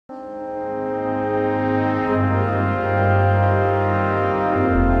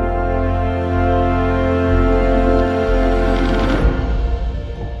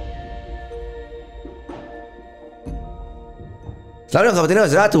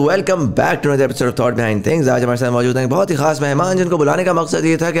Hazrat, welcome back to another episode of thought behind things. आज हमारे साथ मौजूद हैं बहुत ही खास मेहमान, जिनको बुलाने का मकसद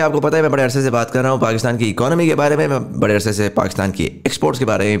ये था कि आपको पता है मैं बड़े अरसे से बात कर रहा हूँ पाकिस्तान की इकोनॉमी के बारे में, मैं बड़े अरसे से पाकिस्तान की एक्सपोर्ट्स के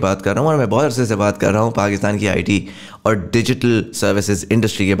बारे में बात कर रहा हूँ, और मैं बहुत अरसे से बात कर रहा हूँ पाकिस्तान की IT और डिजिटल सर्विसेज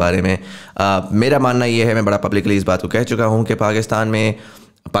इंडस्ट्री के बारे में। मेरा मानना ये है, मैं बड़ा पब्लिकली इस बात को कह चुका हूँ कि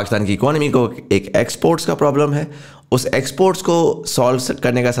पाकिस्तान की इकोनॉमी को एक एक्सपोर्ट्स का प्रॉब्लम है। उस एक्सपोर्ट्स को सॉल्व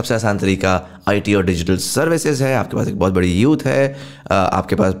करने का सबसे आसान तरीका IT और डिजिटल सर्विसेज है। आपके पास एक बहुत बड़ी यूथ है,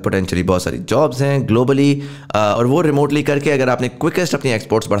 आपके पास पोटेंशियली बहुत सारी जॉब्स हैं ग्लोबली, और वो रिमोटली करके अगर आपने क्विकेस्ट अपनी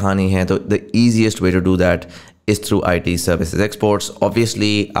एक्सपोर्ट्स बढ़ानी है तो the easiest way to do that is through IT services exports.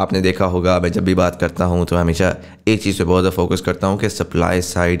 Obviously आपने देखा होगा, मैं जब भी बात करता हूँ तो हमेशा एक चीज़ पे बहुत ज़्यादा फोकस करता हूँ कि सप्लाई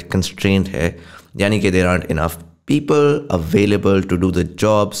साइड कंस्ट्रेंट है, यानी कि there aren't enough people available to do the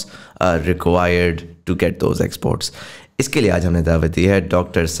jobs required to get those exports. इसके लिए आज हमने दावत दी है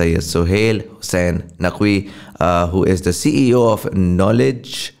doctor Syed Sohail Hussain Naqvi, who is the CEO of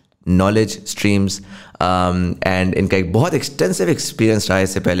knowledge streams, and इनका एक बहुत एक्सटेंसिव एक्सपीरियंस रहा है।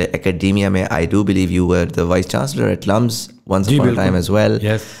 इससे पहले एकेडमिया में I do believe you were the vice chancellor eight LUMS once upon a time as well.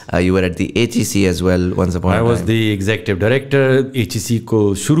 Yes. You were at the HEC as well once upon a time. I was the executive director. HEC को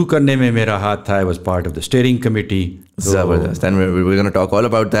शुरू करने में मेरा हाथ था. I was part of the steering committee. Zabardast. And we're going to talk all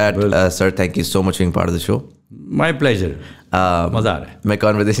about that. Sir, thank you so much for being part of the show. My pleasure. मज़ा आ रहा है। मैं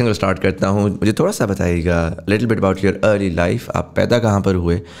कॉन्वर्सेशन को स्टार्ट करता हूँ। मुझे थोड़ा सा बताइएगा little bit about your early life. आप पैदा कहाँ पर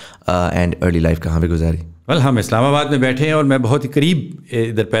हुए एंड अर्ली लाइफ कहाँ पे गुजारी? वेल, हम इस्लामाबाद में बैठे हैं और मैं बहुत ही करीब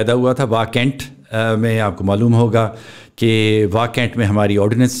इधर पैदा हुआ था, वाह कैंट में। आपको मालूम होगा कि वाह कैंट में हमारी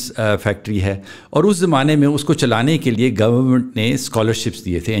ऑर्डिनेंस फैक्ट्री है, और उस ज़माने में उसको चलाने के लिए गवर्नमेंट ने स्कॉलरशिप्स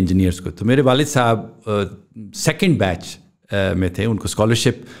दिए थे इंजीनियर्स को। तो मेरे वालिद साहब सेकंड बैच में थे, उनको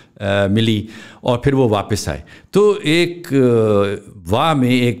स्कॉलरशिप मिली और फिर वो वापस आए। तो एक वाह में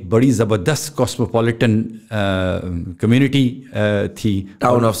एक बड़ी ज़बरदस्त कॉस्मोपॉलिटन कम्युनिटी थी,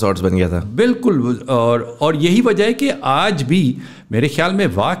 टाउन ऑफ सॉर्ट्स बन गया था। बिल्कुल। और यही वजह है कि आज भी मेरे ख्याल में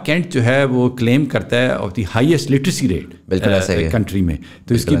वाह कैंट जो है वो क्लेम करता है of the highest literacy rate country में।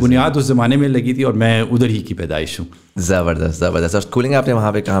 तो इसकी बुनियाद उस ज़माने में लगी थी और मैं उधर ही की पैदाइश हूँ। ज़बरदस्त ज़बरदस्त। और स्कूलिंग आपने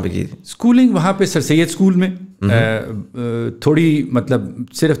वहाँ पे कहाँ पे की? स्कूलिंग वहाँ पे सर सैयद स्कूल में, थोड़ी मतलब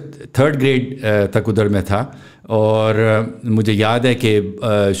सिर्फ 3rd ग्रेड तक उधर में था। और मुझे याद है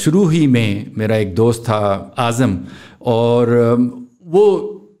कि शुरू ही में मेरा एक दोस्त था आज़म, और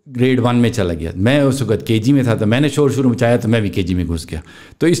वो ग्रेड 1 में चला गया। मैं उस वक्त KG में था, तो मैंने शोर शुरू मचाया तो मैं भी KG में घुस गया।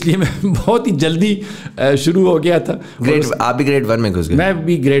 तो इसलिए मैं बहुत ही जल्दी शुरू हो गया था। आप भी ग्रेड 1 में घुस गए? मैं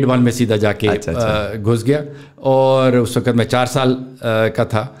भी ग्रेड 1 में सीधा जाके घुस गया, और उस वक्त मैं 4 साल का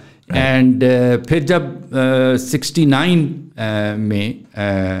था। एंड फिर जब 69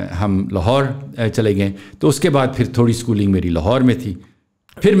 में हम लाहौर चले गए, तो उसके बाद फिर थोड़ी स्कूलिंग मेरी लाहौर में थी।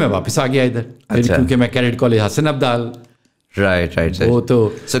 फिर मैं वापस आ गया इधर, क्योंकि मैं cadet college Hasan Abdal. Right. वो तो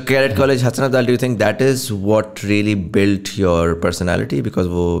so Cadet College Hasan Abdal, do you think that is what really built your personality? Because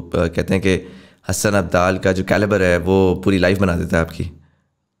वो कहते हैं कि हसन अब्दाल का जो कैलिबर है वो पूरी लाइफ बना देता है आपकी।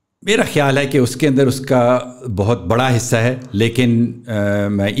 मेरा ख्याल है कि उसके अंदर उसका बहुत बड़ा हिस्सा है, लेकिन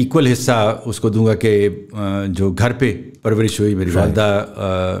मैं इक्वल हिस्सा उसको दूंगा कि जो घर पे परवरिश हुई, मेरी वालदा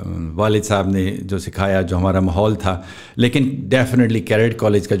वालिद साहब ने जो सिखाया, जो हमारा माहौल था। लेकिन डेफिनेटली कैडेट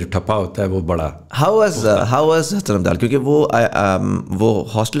कॉलेज का जो ठप्पा होता है वो बड़ा। How was Hasan Abdal? क्योंकि वो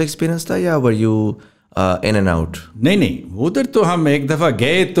हॉस्टल एक्सपीरियंस था या were you in and out? नहीं, उधर तो हम एक दफ़ा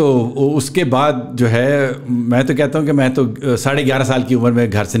गए, तो उसके बाद जो है मैं तो कहता हूँ कि मैं तो 11.5 साल की उम्र में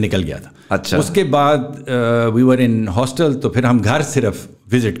घर से निकल गया था। अच्छा। उसके बाद वी वर इन हॉस्टल, तो फिर हम घर सिर्फ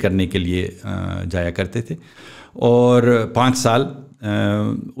विज़िट करने के लिए जाया करते थे, और 5 साल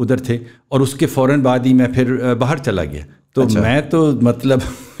उधर थे। और उसके फ़ौरन बाद ही मैं फिर बाहर चला गया। तो अच्छा। मैं तो मतलब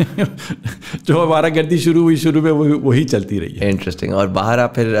जो हमारा गर्दी शुरू हुई, शुरू में वही चलती रही है। इंटरेस्टिंग। और बाहर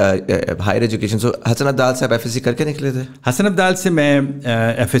आप फिर हायर एजुकेशन, सो हसन अब्दाल से आप FSC करके निकले थे? हसन अब्दाल से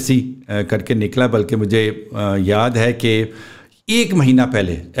मैं FSC करके निकला, बल्कि मुझे याद है कि 1 महीना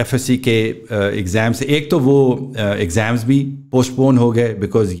पहले FSC के एग्ज़ाम से, एक तो वो एग्ज़ाम्स भी पोस्टपोन हो गए,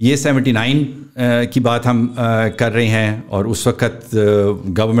 बिकॉज ये 79 की बात हम कर रहे हैं, और उस वक्त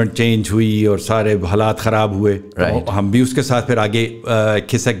गवर्नमेंट चेंज हुई और सारे हालात ख़राब हुए। हम भी उसके साथ फिर आगे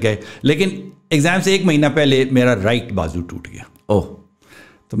खिसक गए। लेकिन एग्ज़ाम से 1 महीना पहले मेरा राइट बाजू टूट गया। ओह।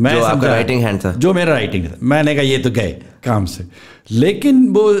 तो मैं जो आपका राइटिंग हैंड था? जो मेरा राइटिंग था। मैंने कहा ये तो गए काम से। लेकिन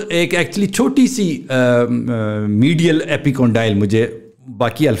वो एक एक्चुअली छोटी सी मीडियल एपिकोंडाइल, मुझे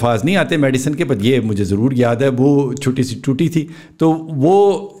बाकी अल्फाज नहीं आते मेडिसिन के, पर ये मुझे ज़रूर याद है, वो छोटी सी टूटी थी। तो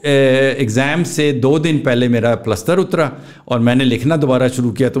वो एग्ज़ाम से 2 दिन पहले मेरा प्लस्तर उतरा और मैंने लिखना दोबारा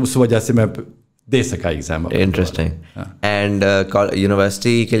शुरू किया, तो उस वजह से मैं दे सका एग्ज़ाम। इंटरेस्टिंग। एंड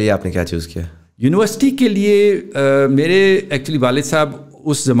यूनिवर्सिटी के लिए आपने क्या चूज़ किया? یونیورسٹی کے لیے میرے ایکچولی والد صاحب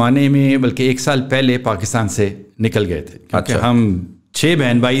اس زمانے میں بلکہ 1 سال پہلے پاکستان سے نکل گئے تھے کیونکہ ہم 6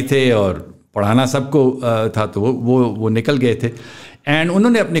 بہن بھائی تھے اور پڑھانا سب کو تھا تو وہ نکل گئے تھے. اینڈ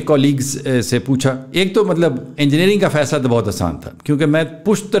انہوں نے اپنے کولیگز سے پوچھا. ایک تو مطلب انجینئرنگ کا فیصلہ تو بہت آسان تھا کیونکہ میں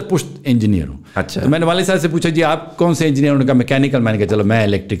پشت انجینئر ہوں. اچھا. تو میں نے والد صاحب سے پوچھا جی آپ کون سے انجینئر؟ انہوں نے کہا میکینیکل. میں نے کہا چلو میں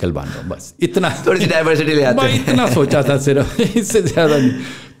الیکٹریکل بن رہا ہوں. بس اتنا, تھوڑی سی ڈائیورسٹی لے آتے ہیں. اتنا سوچا تھا صرف, اس سے زیادہ نہیں.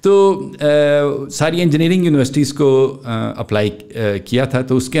 تو ساری انجینئرنگ یونیورسٹیز کو اپلائی کیا تھا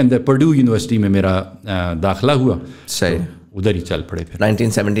تو اس کے اندر پرڈو یونیورسٹی میں میرا داخلہ ہوا. صحیح. ادھر ہی چل پڑے پھر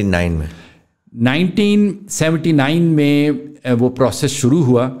 1979 میں. 1979 میں وہ پروسیس شروع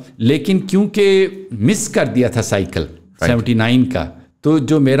ہوا لیکن کیونکہ مس کر دیا تھا سائیکل 79 کا, تو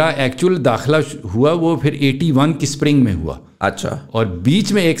جو میرا ایکچوئل داخلہ ہوا وہ پھر 81 کی اسپرنگ میں ہوا. اچھا. اور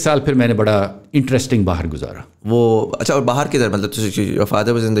بیچ میں 1 سال پھر میں نے بڑا انٹرسٹنگ باہر گزارا. وہ اچھا, اور باہر کدھر مطلب your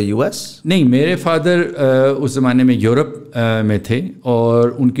father was in the US؟ نہیں, میرے فادر اس زمانے میں یورپ میں تھے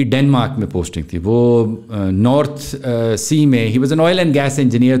اور ان کی ڈینمارک میں پوسٹنگ تھی. وہ نارتھ سی میں, he was an oil and gas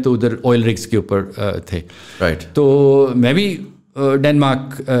engineer, تو ادھر آئل رگس کے اوپر تھے. رائٹ. تو میں بھی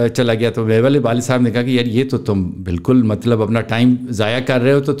ڈینمارک چلا گیا. تو میرے والد صاحب نے کہا کہ یار یہ تو تم بالکل مطلب اپنا ٹائم ضائع کر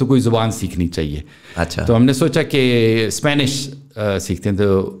رہے ہو, تو کوئی زبان سیکھنی چاہیے. اچھا. تو ہم نے سوچا کہ اسپینش سیکھتے ہیں.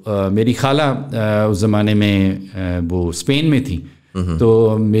 تو میری خالہ اس زمانے میں وہ اسپین میں تھی,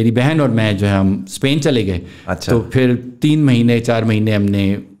 تو میری بہن اور میں جو ہے ہم اسپین چلے گئے. اچھا. تو پھر 3 مہینے 4 مہینے ہم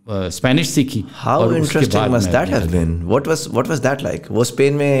نے اسپینش سیکھی. How interesting must that have been? What was that like? وہ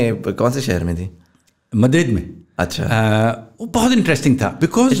اسپین میں کون سے شہر میں تھی؟ مدرید میں. اچھا. وہ بہت انٹرسٹنگ تھا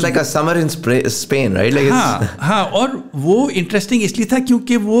because it's like a summer in Spain, right? ہاں, اور وہ انٹرسٹنگ اس لیے تھا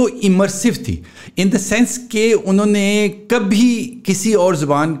کیونکہ وہ امرسو تھی ان دا سینس کہ انہوں نے کبھی کسی اور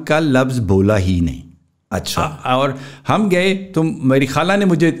زبان کا لفظ بولا ہی نہیں. اچھا. اور ہم گئے تو میری خالہ نے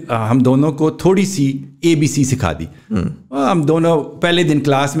مجھے ہم دونوں کو تھوڑی سی ABC سکھا دی. ہم دونوں پہلے دن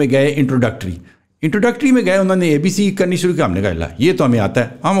کلاس میں گئے, انٹروڈکٹری میں گئے, انہوں نے ABC کرنی شروع کی. ہم نے کہا یہ تو ہمیں آتا ہے.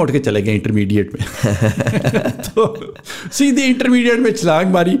 ہم اٹھ کے چلے گئے انٹرمیڈیٹ میں. تو سیدھے انٹرمیڈیٹ میں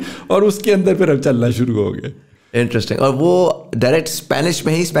چھلانگ ماری اور اس کے اندر پھر ہم چلنا شروع ہو گئے. انٹرسٹنگ. اور وہ ڈائریکٹ اسپینش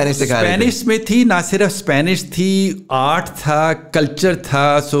میں ہی اسپینش سکھا رہے تھے؟ اسپینش میں تھی, نہ صرف اسپینش تھی, آرٹ تھا, کلچر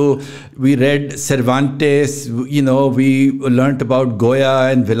تھا. سو we read سروانٹس, we learnt about گویا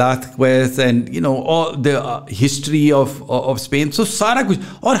and ویلاسکویز and all the history of Spain. سو سارا کچھ,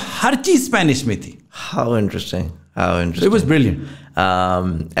 اور ہر چیز اسپینش میں تھی. How interesting. It was brilliant.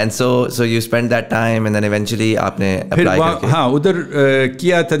 And so you spent that time and then eventually آپ نے apply کرکے. ہاں, ادھر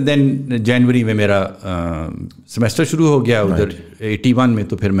کیا تھا. دین جنوری میں میرا سیمسٹر شروع ہو گیا ادھر 81 میں,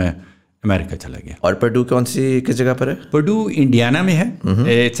 تو پھر میں امریکہ چلا گیا. اور پرڈو کس جگہ پر ہے؟ پرڈو انڈیانا میں ہے.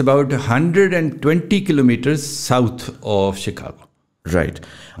 It's about 120 kilometres south of Chicago. Right.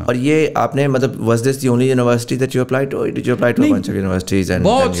 اور یہ آپ نے مطلب was this the only university that you applied to? Did you apply to bunch of universities?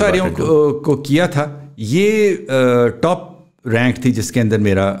 بہت ساریوں کو کیا تھا. یہ ٹاپ رینک تھی جس کے اندر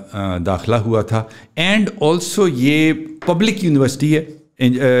میرا داخلہ ہوا تھا. اینڈ آلسو یہ پبلک یونیورسٹی ہے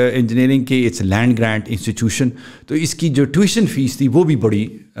انجینئرنگ کی. اٹس لینڈ گرانٹ انسٹیٹیوشن, تو اس کی جو ٹیوشن فیس تھی وہ بھی بڑی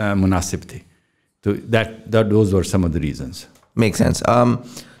مناسب تھی. تو those were some of the reasons. Makes sense.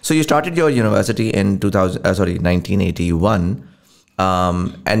 So you started your university in 1981.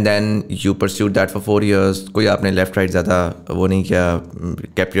 And then you pursued that for 4 years. کوئی آپ نے لیفٹ رائٹ زیادہ وہ نہیں کیا,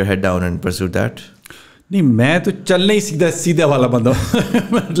 kept your head down and pursued that? نہیں, میں تو چلنا ہی سیدھا والا بندہ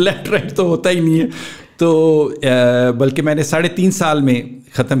ہوں. لیفٹ رائٹ تو ہوتا ہی نہیں ہے. تو بلکہ میں نے 3.5 سال میں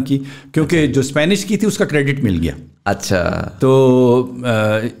ختم کی کیونکہ جو اسپینش کی تھی اس کا کریڈٹ مل گیا. اچھا. تو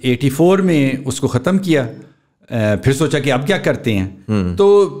 84 میں اس کو ختم کیا. پھر سوچا کہ اب کیا کرتے ہیں. تو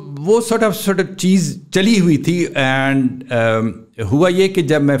وہ سارٹ آف چیز چلی ہوئی تھی. اینڈ ہوا یہ کہ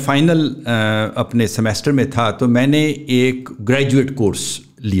جب میں فائنل اپنے سیمسٹر میں تھا تو میں نے ایک گریجویٹ کورس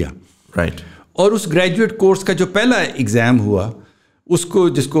لیا. رائٹ. اور اس گریجویٹ کورس کا جو پہلا ایگزام ہوا اس کو,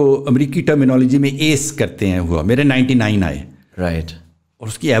 جس کو امریکی ٹرمینالوجی میں ایس کرتے ہیں, ہوا. میرے 99 آئے. رائٹ. اور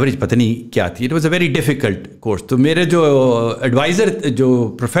اس کی ایوریج پتہ نہیں کیا تھی. It was a very difficult course. تو میرے جو ایڈوائزر جو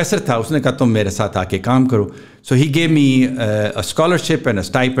پروفیسر تھا اس نے کہا تم میرے ساتھ آ کے کام کرو. سو ہی give me a scholarship and a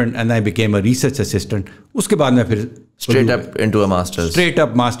stipend and I became a research assistant. اس کے بعد میں پھر اسٹریٹ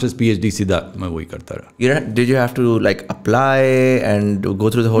اپ ماسٹرز PhD سیدھا میں وہی کرتا رہا. Did you have to like apply and go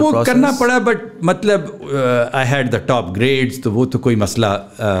through the whole process? وہ کرنا پڑا, بٹ مطلب I had the top grades, تو وہ تو کوئی مسئلہ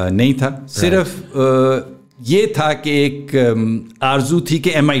نہیں تھا. صرف یہ تھا کہ ایک آرزو تھی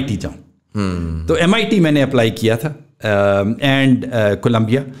کہ MIT جاؤں. تو MIT میں نے اپلائی کیا تھا اینڈ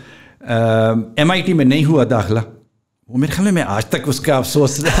کولمبیا. MIT میں نہیں ہوا داخلہ, وہ میرے خیال میں آج تک اس کا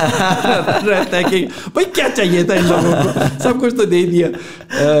افسوس رہتا ہے کہ بھائی کیا چاہیے تھا ان لوگوں کو, سب کچھ تو دے دیا.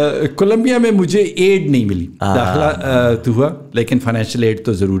 کولمبیا میں مجھے ایڈ نہیں ملی, داخلہ تو ہوا لیکن فائنینشیل ایڈ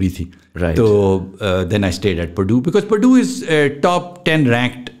تو ضروری تھی. تو دین I stayed at Purdue because Purdue is top 10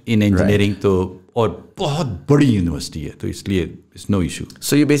 ranked in engineering, تو اور بہت بڑی یونیورسٹی ہے, تو اس لیے it's no issue.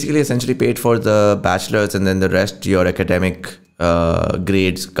 So you basically essentially paid for the bachelor's and then the rest your academic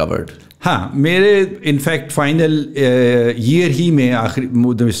grades covered. ہاں, میرے in fact final year ہی میں آخری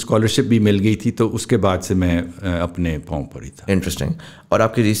اسکالرشپ بھی مل گئی تھی, تو اس کے بعد سے میں اپنے پاؤں پر ہی تھا. انٹرسٹنگ. اور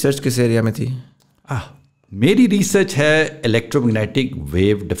آپ کی ریسرچ کس ایریا میں تھی؟ میری ریسرچ ہے الیکٹرو میگنیٹک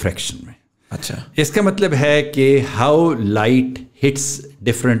ویو ڈفریکشن میں. اچھا. اس کا مطلب ہے کہ how light hits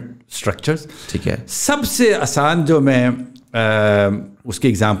different structures. ٹھیک ہے. سب سے آسان جو میں اس کی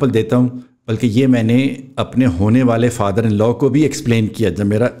ایگزامپل دیتا ہوں, بلکہ یہ میں نے اپنے ہونے والے فادر ان لا کو بھی ایکسپلین کیا جب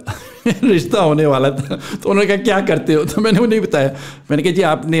میرا رشتہ ہونے والا تھا, تو انہوں نے کہا کیا کرتے ہو, تو میں نے انہیں بتایا, میں نے کہا جی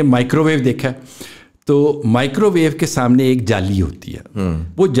آپ نے مائکرو ویو دیکھا ہے, تو مائکرو ویو کے سامنے ایک جالی ہوتی ہے,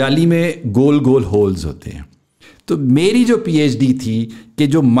 وہ جالی میں گول گول ہولز ہوتے ہیں. تو میری جو پی ایچ ڈی تھی کہ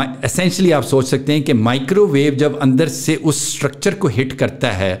جو اسینشلی آپ سوچ سکتے ہیں کہ مائکرو ویو جب اندر سے اس اسٹرکچر کو ہٹ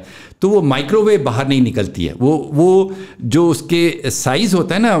کرتا ہے تو وہ مائکرو ویو باہر نہیں نکلتی ہے, وہ جو اس کے سائز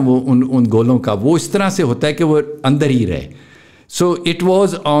ہوتا ہے نا وہ ان گولوں کا, وہ اس طرح سے ہوتا ہے کہ وہ اندر ہی رہے. So it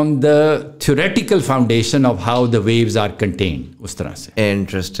was on the theoretical foundation of how the waves are contained, us tarah se.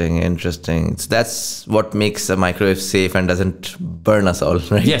 Interesting. So that's what makes a microwave safe and doesn't burn us all,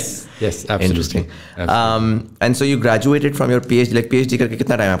 right? Yes, absolutely. Interesting. And so you graduated from your PhD, like PhD karke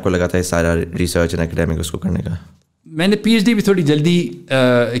kitna time aapko laga tha is sara research and academic usko karne ka? میں نے P H D بھی تھوڑی جلدی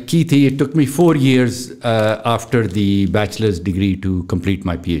کی تھی. It took me 4 years after the bachelor's degree to complete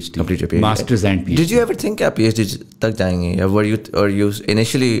my P H D, masters and P H D. Did you ever think کہ آپ P H D تک جائیں گے, یا were you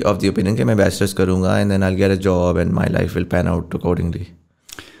initially of the opinion کہ میں bachelors کروں گا and then I will get a job and my life will pain out accordingly?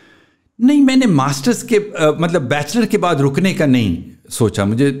 نہیں, میں نے ماسٹرز کے مطلب بیچلر کے بعد رکنے کا نہیں سوچا.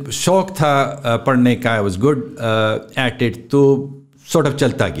 مجھے شوق تھا پڑھنے کا, I was good at it, تو سارٹ آف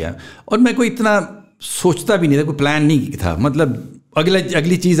چلتا گیا. اور میں کوئی اتنا سوچتا بھی نہیں تھا, کوئی پلان نہیں تھا, مطلب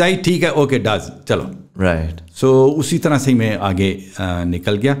اگلی چیز آئی ٹھیک ہے اوکے ڈز چلو رائٹ. سو اسی طرح سے میں آگے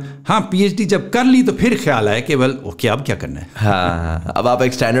نکل گیا. ہاں پی ایچ ڈی جب کر لی تو پھر خیال آیا کہ ویل اوکے اب کیا کرنا ہے. ہاں اب آپ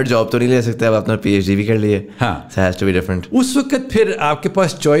ایک اسٹینڈرڈ جاب تو نہیں لے سکتے, اب اپنا پی ایچ ڈی بھی کر لیے. ہاں ہیز ٹو بی ڈفرنٹ. اس وقت پھر آپ کے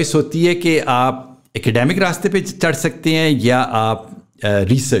پاس چوائس ہوتی ہے کہ آپ اکیڈیمک راستے پہ چڑھ سکتے ہیں یا آپ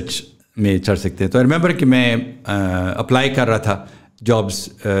ریسرچ میں چڑھ سکتے ہیں. تو آئی ریمبر کہ میں اپلائی کر رہا تھا جابس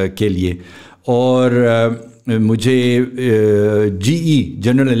کے لیے, اور مجھے جی ای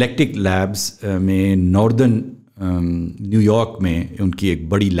جنرل الیکٹرک لیبس میں ناردرن نیو یارک میں ان کی ایک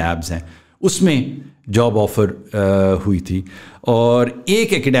بڑی لیبز ہیں, اس میں جاب آفر ہوئی تھی. اور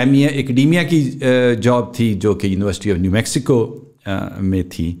ایک اکیڈیمیا کی جاب تھی جو کہ یونیورسٹی آف نیو میکسیکو میں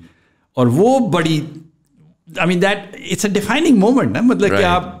تھی, اور وہ بڑی آئی mean that it's a defining moment نا, مطلب کہ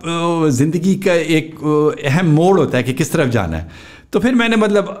آپ زندگی کا ایک اہم موڑ ہوتا ہے کہ کس طرف جانا ہے. تو پھر میں نے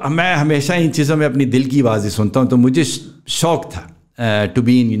مطلب میں ہمیشہ ان چیزوں میں اپنی دل کی آوازیں سنتا ہوں, تو مجھے شوق تھا to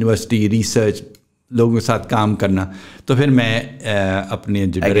be in university research, لوگوں کے ساتھ کام کرنا. تو پھر میں اپنے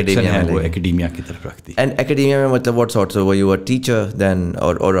جو ڈائریکشن ہے وہ اکیڈیمیا کی طرف رکھ دی. اینڈ اکیڈیمیا میں مطلب what sorts were you a teacher then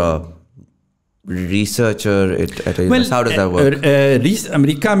or a researcher how does that work?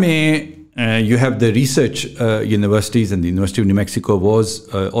 امریکہ میں you have the research universities and the University of New Mexico was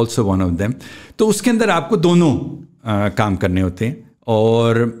also one of them. تو اس کے اندر آپ کو دونوں کام کرنے ہوتے ہیں,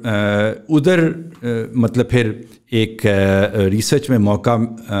 اور ادھر مطلب پھر ایک ریسرچ میں موقع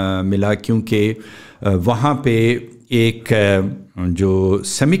ملا کیونکہ وہاں پہ ایک جو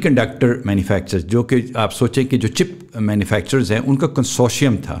سیمی کنڈکٹر مینوفیکچرز, جو کہ آپ سوچیں کہ جو چپ مینوفیکچرز ہیں ان کا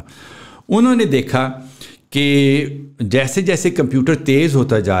کنسورشیم تھا. انہوں نے دیکھا کہ جیسے جیسے کمپیوٹر تیز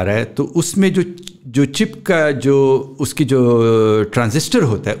ہوتا جا رہا ہے تو اس میں جو چپ کا جو اس کی جو ٹرانزسٹر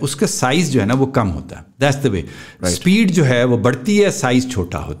ہوتا ہے اس کا سائز جو ہے نا وہ کم ہوتا ہے. That's the way. اسپیڈ جو ہے وہ بڑھتی ہے, سائز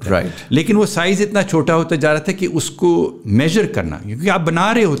چھوٹا ہوتا ہے. لیکن وہ سائز اتنا چھوٹا ہوتا جا رہا تھا کہ اس کو میجر کرنا, کیونکہ آپ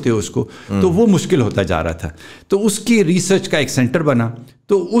بنا رہے ہوتے ہو اس کو, تو وہ مشکل ہوتا جا رہا تھا. تو اس کی ریسرچ کا ایک سینٹر بنا.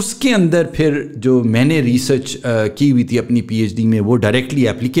 تو اس کے اندر پھر جو میں نے ریسرچ کی ہوئی تھی اپنی پی ایچ ڈی میں وہ ڈائریکٹلی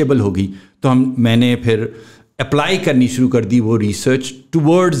اپلیکیبل ہوگی. تو میں نے پھر اپلائی کرنی شروع کر دی وہ research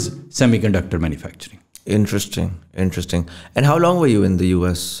towards semi conductor manufacturing. Interesting. And how long were you in the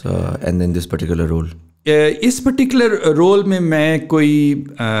US and in this particular role? Us particular role میں کوئی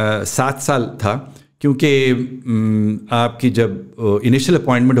 7 سال تھا, کیونکہ آپ کی جب انیشیل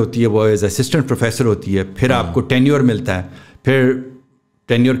اپوائنٹمنٹ ہوتی ہے وہ ایز اسسٹنٹ پروفیسر ہوتی ہے, پھر آپ کو ٹینیور ملتا ہے, پھر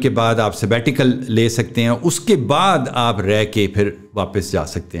ٹینیور کے بعد آپ سیبیٹیکل لے سکتے ہیں, اس کے بعد آپ رہ کے پھر واپس جا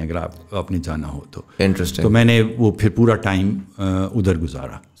سکتے ہیں اگر آپ اپنے جانا ہو تو. انٹرسٹنگ. تو میں نے وہ پھر پورا ٹائم ادھر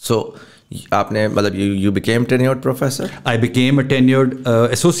گزارا. سو آپ نے مطلب you became ٹینیورڈ professor? I became a ٹینیورڈ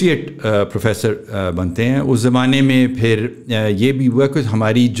associate professor بنتے ہیں. اس زمانے میں پھر یہ بھی ہوا کہ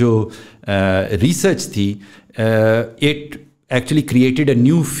ہماری جو ریسرچ تھی it actually created a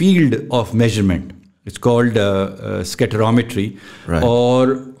new field of measurement. It's called اسکیٹرومیٹری. اور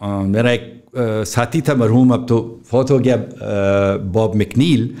میرا ایک ساتھی تھا مرحوم, اب تو فوت ہو گیا, باب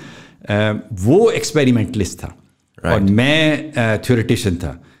مکنیل, وہ ایکسپیریمنٹلسٹ تھا اور میں تھیوریٹیشین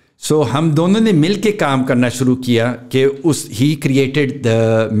تھا. سو ہم دونوں نے مل کے کام کرنا شروع کیا کہ he created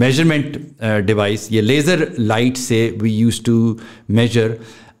the measurement device. یہ لیزر لائٹ سے we use to major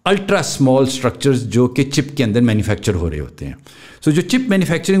ultra small structures جو کہ چپ کے اندر مینوفیکچر ہو رہے ہوتے ہیں. سو جو چپ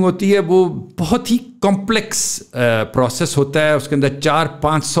مینوفیکچرنگ ہوتی ہے وہ بہت ہی کمپلیکس پروسیس ہوتا ہے. اس کے اندر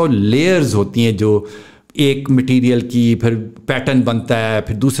 400-500 لیئرز ہوتی ہیں جو ایک مٹیریل کی, پھر پیٹرن بنتا ہے,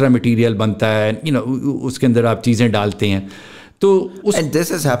 پھر دوسرا مٹیریل بنتا ہے, اس کے اندر آپ چیزیں ڈالتے ہیں. تو And this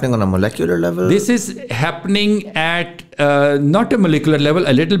is happening on a molecular level? This is happening at not a molecular level,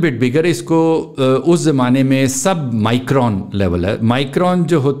 a little bit bigger. اس کو اس زمانے میں سب مائکرون لیول ہے. مائکرون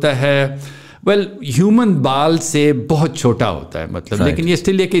جو ہوتا ہے ہیومن بال سے بہت چھوٹا ہوتا ہے مطلب, لیکن یہ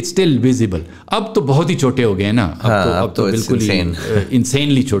اسٹل کہ اسٹل ویزیبل. اب تو بہت ہی چھوٹے ہو گئے ہیں نا, اب تو بالکل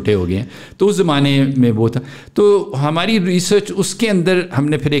انسینلی چھوٹے ہو گئے ہیں. تو اس زمانے میں وہ تھا. تو ہماری ریسرچ اس کے اندر ہم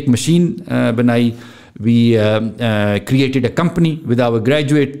نے پھر ایک مشین بنائی. We created a company with our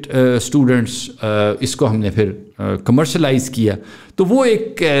graduate students. اس کو ہم نے پھر کمرشلائز کیا. تو وہ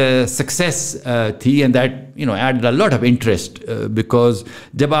ایک سکسیس تھی, and that added a lot of interest because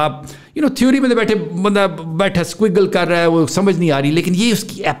جب آپ تھیوری میں بیٹھے بندہ بیٹھا اسکویگل کر رہا ہے, وہ سمجھ نہیں آ رہی, لیکن یہ اس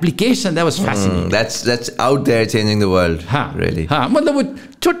کی application that was fascinating. That's out there changing the world. ہاں really. ہاں, مطلب وہ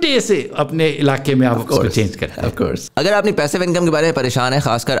چھوٹے سے اپنے علاقے میں آپ اس کو چینج کرتے ہیں. Of course. اگر آپ اپنی پیسو انکم کے بارے میں پریشان ہے,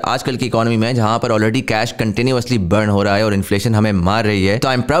 خاص کر آج کل کی اکانومی میں جہاں پر آلریڈی کیش کنٹینیوسلی برن ہو رہا ہے اور انفلیشن ہمیں مار رہی ہے, تو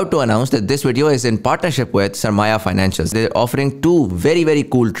I am proud to announce that this video is in partnership with سرمایا فائنینشیلز. They are offering 2 very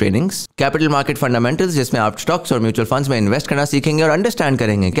cool trainings. Capital market fundamentals, جس میں آپ اسٹاکس اور میوچل فنڈز میں انویسٹ کرنا سیکھیں گے اور انڈرسٹینڈ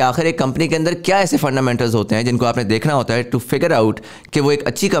کریں گے کہ آخر ایک کمپنی کے اندر کیا ایسے فنڈامنٹلز ہوتے ہیں جن کو آپ نے دیکھنا ہوتا ہے ٹو فگر آؤٹ کہ وہ ایک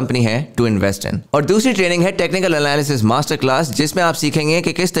اچھی کمپنی ہے ٹو انویسٹ ان. اور دوسری ٹریننگ ہے ٹیکنیکل انالیسس ماسٹر کلاس, جس میں آپ سیکھیں گے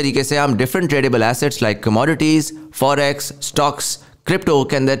کہ کس طریقے سے ہم different tradable assets like commodities, forex, stocks, crypto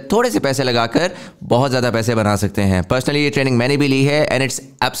کے اندر تھوڑے سے پیسے لگا کر بہت زیادہ پیسے بنا سکتے ہیں. پرسنلی یہ ٹریننگ میں نے بھی لی ہے and it's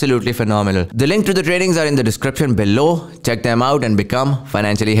absolutely phenomenal. The link to the trainings are in the description below. Check them out and become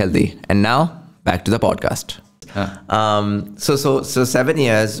financially healthy. And now back to the podcast. So 7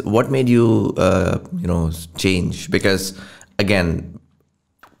 years, what made you change? Because again,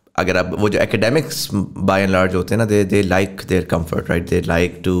 اگر اب وہ جو academics by and large ہوتے ہیں نا, they like their comfort, right? They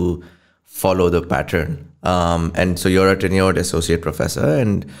like to follow the pattern. And so you're a tenured associate professor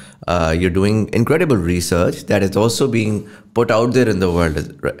and you're doing incredible research that is also being put out there in the world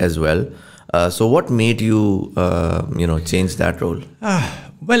as well. So what made you change that role?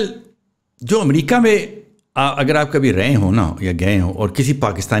 Well, جو امریکہ میں اگر آپ کبھی رہے ہوں نا یا گئے ہوں اور کسی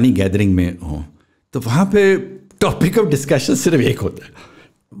پاکستانی گیدرنگ میں ہوں, تو وہاں پہ ٹاپک آف ڈسکشن صرف ایک ہوتا ہے,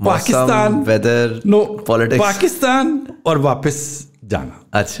 پاکستان, ویدر, پالیٹکس, پاکستان اور واپس جانا.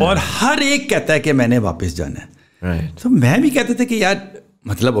 اچھا. اور ہر ایک کہتا ہے کہ میں نے واپس جانا ہے. تو میں بھی کہتے تھے کہ یار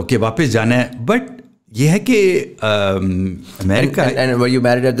مطلب اوکے واپس جانا ہے, بٹ یہ ہے کہ امریکہ. And were you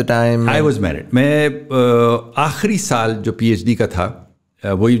married at the time? I was married. میں آخری سال جو پی ایچ ڈی کا تھا,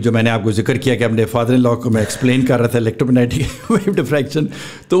 وہی جو میں نے آپ کو ذکر کیا کہ اپنے فادر ان لا کو میں ایکسپلین کر رہا تھا الیکٹرومیگنیٹک ویو ڈفریکشن,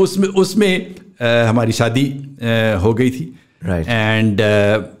 تو اس میں ہماری شادی ہو گئی تھی. Right. And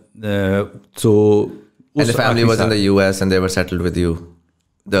so and the family was in the US and they were settled with you,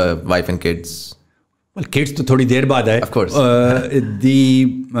 the wife and kids? Well, kids to تھوڑی دیر بعد آئے. Of course.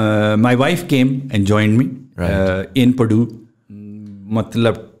 My wife came and joined me in Purdue.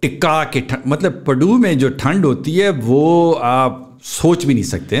 مطلب ٹکا کے مطلب پڈو میں جو ٹھنڈ ہوتی ہے وہ آپ سوچ بھی نہیں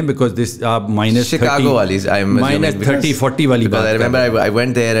سکتے ہیں, بیکاز دس آپ شکاگو والی -30-40 والی بات. I remember I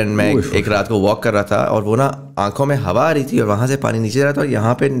went there and میں ایک رات کو واک کر رہا تھا اور وہ نا آنکھوں میں ہوا آ رہی تھی اور وہاں سے پانی نیچے جا رہا تھا اور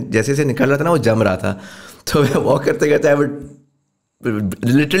یہاں پہ جیسے سے نکل رہا تھا نا وہ جم رہا تھا, تو میں واک کرتے کرتے I would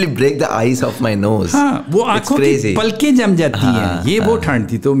literally break the ice off my nose. ہاں, وہ آنکھوں کی پلکیں جم جاتی ہیں, یہ وہ ٹھنڈ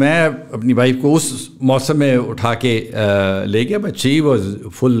تھی. تو میں اپنی وائف کو اس موسم میں اٹھا کے لے گیا, but she was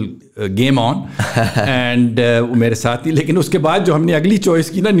full game on and وہ میرے ساتھ تھی. لیکن اس کے بعد جو ہم نے اگلی چوائس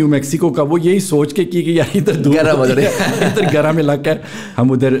کی نا نیو میکسیکو کا, وہ یہی سوچ کے کی کہ یار ادھر دور ادھر گرم علاقہ ہے,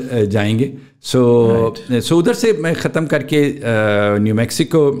 ہم ادھر جائیں گے. سو ادھر سے میں ختم کر کے نیو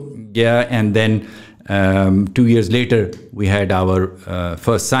میکسیکو گیا, and then 2 years later, we had our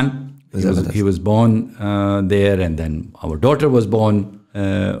first son. He was born there, and then our daughter was born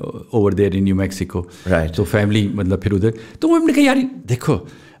over there in New Mexico. Right. So family मतलब फिर उधर तो हमने कहा यार देखो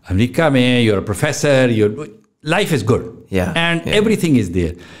अमेरिका में you're a professor, life is good, and everything is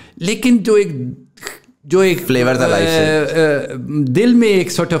there. लेकिन जो एक फ्लेवर था लाइफ से दिल में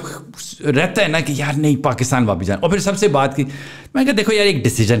एक sort of रहता है ना कि यार नहीं पाकिस्तान वापस जाना. और फिर सबसे बात की मैं कहा देखो यार एक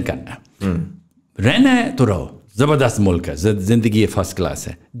डिसीजन करना है, रहना है तो रहो, ज़बरदस्त मुल्क है, ज़िंदगी फर्स्ट क्लास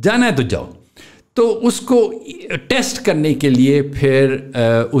है, जाना है तो जाओ. तो उसको टेस्ट करने के लिए फिर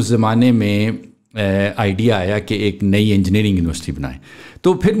उस ज़माने में आइडिया आया कि एक नई इंजीनियरिंग यूनिवर्सिटी बनाए.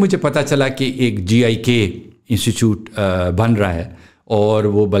 तो फिर मुझे पता चला कि एक GIK इंस्टीट्यूट बन रहा है और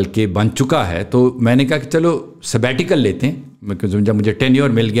वो बल्कि बन चुका है. तो मैंने कहा कि चलो सबैटिकल लेते हैं. जब मुझे टेन्योर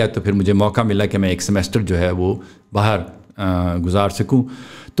मिल गया तो फिर मुझे मौका मिला कि मैं एक सेमेस्टर जो है वो बाहर गुजार सकूं.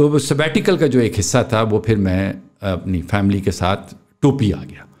 तो वो सबैटिकल का जो एक हिस्सा था वो फिर मैं अपनी फैमिली के साथ टोपी आ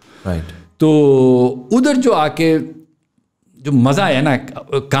गया. राइट. तो उधर जो आके जो मज़ा आया ना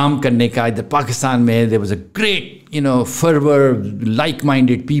काम करने का इधर पाकिस्तान में, there was a great fervour like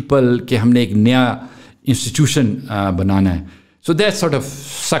minded people कि हमने एक नया इंस्टीट्यूशन बनाना है. So that sort of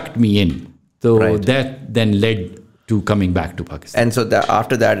sucked me in. So that then led to coming back to Pakistan. And so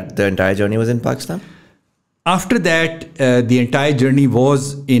after that, the entire journey was in Pakistan? After that, the entire journey was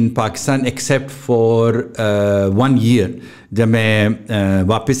in Pakistan except for 1 year. जब मैं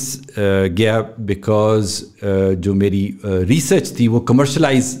वापस गया because जो मेरी research थी वो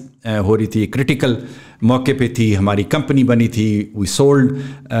commercialize हो रही थी, critical मौके पे थी, हमारी कंपनी बनी थी, we sold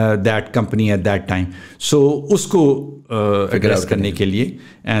that company at that time. So उसको address करने के लिए,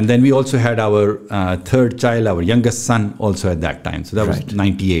 and then we also had our third child, our youngest son also at that time. So that was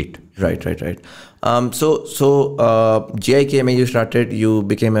 98. Right. So GIK में you started, you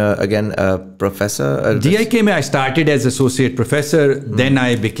became again a professor? GIK में I started as associate professor, then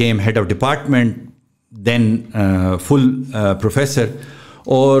I became head of department, then full professor.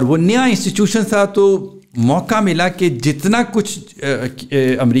 और वो नया institution था तो मौका मिला कि जितना कुछ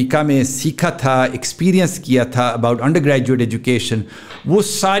अमेरिका में सीखा था, एक्सपीरियंस किया था अबाउट अंडर ग्रेजुएट एजुकेशन, वो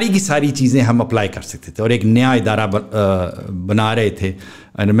सारी की सारी चीज़ें हम अप्लाई कर सकते थे और एक नया इदारा बना रहे थे.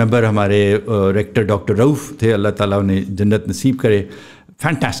 आई रिमेंबर हमारे रेक्टर डॉक्टर रऊफ़ थे, अल्लाह ताला उन्हें जन्नत नसीब करे,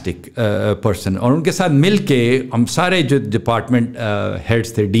 फैंटास्टिक पर्सन. और उनके साथ मिल के हम सारे जो डिपार्टमेंट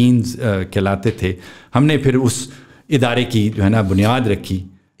हेड्स थे, डीन्स कहलाते थे, हमने फिर उस इदारे की जो है ना बुनियाद रखी.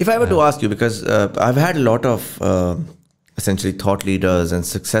 If I were to ask you, because I've had a lot of essentially thought leaders and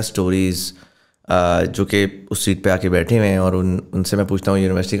success stories जो कि उस सीट पे आके बैठे हुए हैं और उनसे मैं पूछता हूँ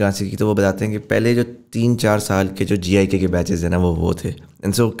यूनिवर्सिटी कहाँ से की, तो वो बताते हैं कि पहले जो 3-4 साल के जो GIK के बैचेस हैं ना वो थे.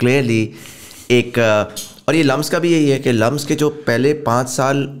 एंड सो क्लियरली एक और ये लम्स का भी यही है कि लम्स के जो पहले 5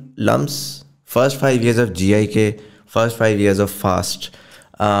 साल lumps, first 5 years of GIK, first 5 years of FAST,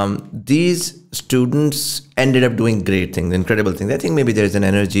 these students ended up doing great things, incredible things. I think maybe there is an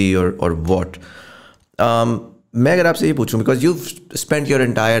energy or what. मैं अगर आपसे ये पूछूं, because you've spent your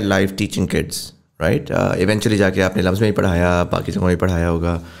entire life teaching kids, right? Eventually जाके आपने lumps में ही पढ़ाया, बाकी जगहों में पढ़ाया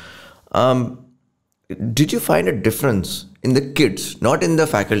होगा. Did you find a difference in the kids, not in the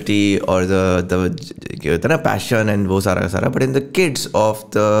faculty or the passion and वो सारा, but in the kids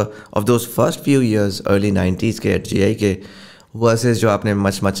of those first few years, early 90s के at GIK versus जो आपने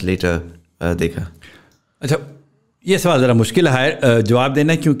much later देखा? अच्छा, ये सवाल ज़रा मुश्किल है जवाब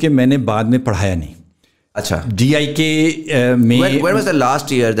देना, क्योंकि मैंने बाद में पढ़ाया नहीं. अच्छा. GIK में when was the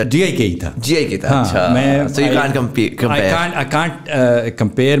last year that GIK ही था. GIK था. हाँ, अच्छा. मैं so you can't compare. I can't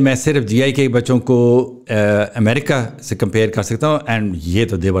compare. मैं सिर्फ GIK के बच्चों को अमेरिका से कंपेयर कर सकता हूँ, एंड ये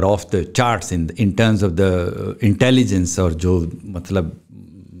तो they were off the charts in terms of the intelligence, और जो मतलब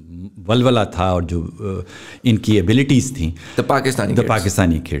वलवला था और जो इनकी एबिलिटीज़ थी, the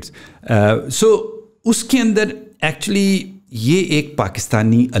पाकिस्तानी किड्स. सो उसके अंदर एक्चुअली ये एक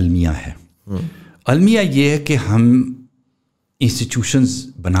पाकिस्तानी अलमिया है. अलमिया ये है कि हम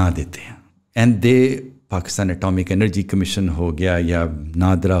इंस्टीट्यूशंस बना देते हैं, and they Pakistan atomic energy commission हो गया, या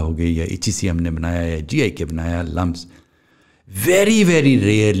नादरा हो गई, या HEC हमने बनाया, या GIK बनाया, lumps. Very very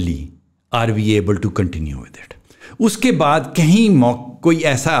rarely are we able to continue with it. उसके बाद कहीं कोई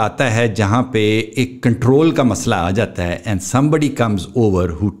ऐसा आता है जहाँ पे एक कंट्रोल का मसला आ जाता है, and somebody comes over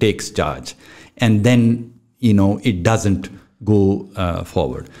who takes charge, and then it doesn't go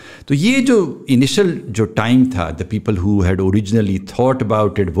forward. तो ये जो initial जो time था, the people who had originally thought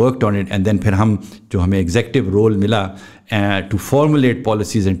about it, worked on it, and then फिर हम जो हमें executive role मिला to formulate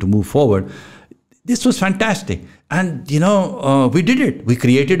policies and to move forward, this was fantastic. And we did it. We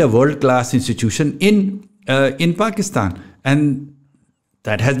created a world-class institution in Pakistan, and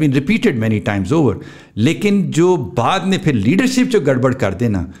that has been repeated many times over. लेकिन जो बाद में फिर leadership जो गड़बड़ कर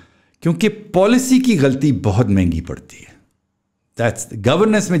देना, क्योंकि पॉलिसी की गलती बहुत महंगी पड़ती है. That's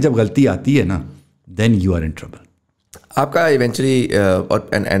गवर्नेंस में जब गलती आती है ना, then you are in trouble. आपका eventually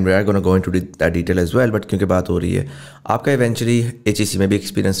and we are going to go into that detail as well, but क्योंकि बात हो रही है, आपका इवेंचुअली HEC में भी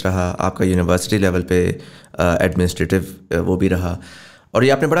एक्सपीरियंस रहा, आपका यूनिवर्सिटी लेवल पे एडमिनिस्ट्रेटिव वो भी रहा, और ये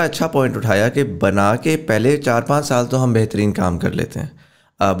आपने बड़ा अच्छा पॉइंट उठाया कि बना के पहले 4-5 साल तो हम बेहतरीन काम कर लेते हैं,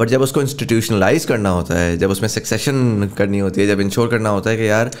 बट जब उसको इंस्टीट्यूशनलाइज करना होता है, जब उसमें सक्सेशन करनी होती है, जब इंश्योर करना होता है कि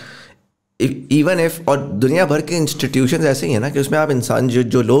यार इवन इफ़, और दुनिया भर के इंस्टीट्यूशन ऐसे ही है ना कि उसमें आप इंसान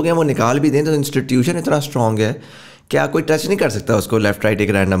जो लोग हैं वो निकाल भी दें तो इंस्टीट्यूशन इतना स्ट्रॉन्ग है कि आप कोई टच नहीं कर सकता उसको, लेफ्ट राइट एक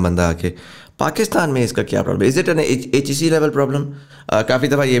रैंडम बंदा आके. पाकिस्तान में इसका क्या problem? Is it N HEC level problem? काफ़ी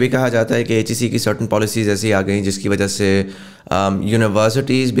दफ़ा ये भी कहा जाता है कि HEC की सर्टन पॉलिसीज़ ऐसी आ गई जिसकी वजह से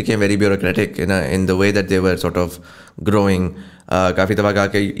universities became very bureaucratic in the way that they were sort of growing. काफ़ी दफ़ा कहा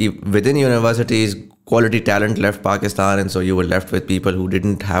कि with in universities quality talent left Pakistan, and so you were left with people who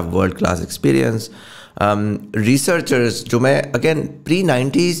didn't have world class experience. Researchers जो मैं again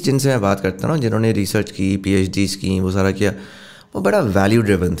pre-90s जिनसे मैं बात करता हूँ, जिन्होंने रिसर्च की, PhDs की, वो सारा किया, वो बड़ा वैल्यू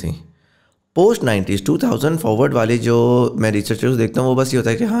ड्रिवन थी. पोस्ट 90s 2000 फॉरवर्ड वाले जो मैं रिसर्चर्स देखता हूँ, वो बस ये होता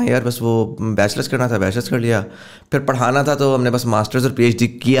है कि हाँ यार बस वो बैचलर्स करना था, बैचलर्स कर लिया, फिर पढ़ाना था तो हमने बस मास्टर्स और PhD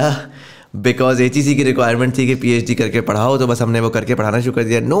किया, बिकॉज HEC की रिक्वायरमेंट थी कि PhD करके पढ़ाओ, तो बस हमने वो करके पढ़ाना शुरू कर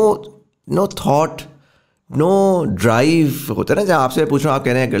दिया. नो थॉट, नो ड्राइव होता है ना. जहाँ आपसे पूछ रहा हूँ, आप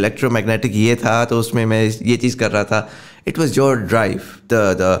कह रहे हैं इलेक्ट्रोमैग्नेटिक ये था तो उसमें मैं ये चीज़ कर रहा था. It was your drive.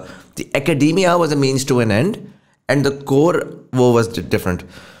 The academia was a means to N and and the core वो वॉज डिफरेंट.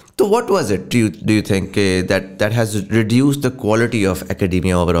 तो what was it do you think that has reduced the quality of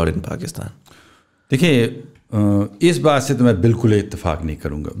academia overall इन पाकिस्तान? देखिए, इस बात से तो मैं बिल्कुल इत्तेफाक नहीं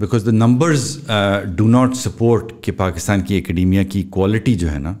करूँगा, because the numbers do not support कि पाकिस्तान की एकेडेमिया की क्वालिटी जो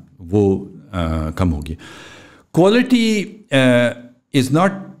है ना वो कम होगी. क्वालिटी इज़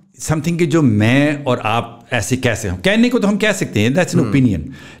नॉट समथिंग कि जो मैं और आप ऐसे कैसे हम कहने को तो हम कह सकते हैं, दैट्स एन ओपिनियन,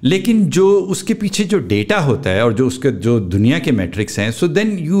 लेकिन जो उसके पीछे जो डेटा होता है और जो उसके जो दुनिया के मैट्रिक्स हैं, so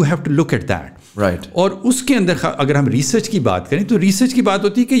then you have to look at that, right. और उसके अंदर अगर हम रिसर्च की बात करें तो रिसर्च की बात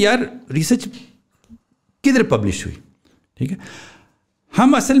होती है कि यार रिसर्च किधर पब्लिश हुई, ठीक है.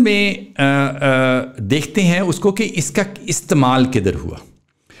 हम असल में देखते हैं उसको कि इसका इस्तेमाल किधर हुआ,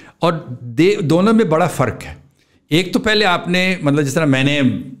 और दोनों में बड़ा फ़र्क है. एक तो पहले आपने मतलब जिस तरह मैंने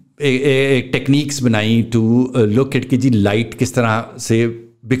एक टेक्निक्स बनाई टू लुक एट कि जी लाइट किस तरह से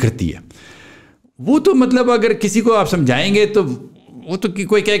बिखरती है, वो तो मतलब अगर किसी को आप समझाएंगे तो वो तो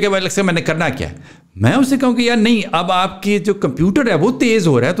कोई कहे कि भाई लगता है मैंने करना क्या है. मैं उससे कहूँ कि यार नहीं, अब आपकी जो कंप्यूटर है वो तेज़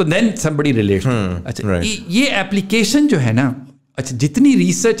हो रहा है तो देन समबडी रिलेट. अच्छा, ये एप्लीकेशन जो है ना, अच्छा जितनी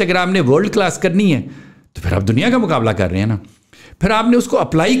रिसर्च अगर आपने वर्ल्ड क्लास करनी है तो फिर आप दुनिया का मुकाबला कर रहे हैं ना, फिर आपने उसको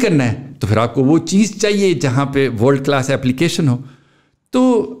अप्लाई करना है तो फिर आपको वो चीज़ चाहिए जहाँ पे वर्ल्ड क्लास एप्लीकेशन हो.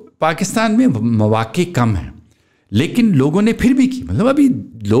 तो पाकिस्तान में मौके कम हैं, लेकिन लोगों ने फिर भी की, मतलब अभी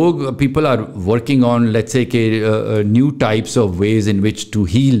लोग people are working on let's say के new types of ways in which to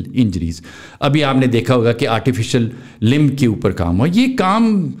heal injuries. अभी आपने देखा होगा कि आर्टिफिशियल लिम्ब के ऊपर काम हो, ये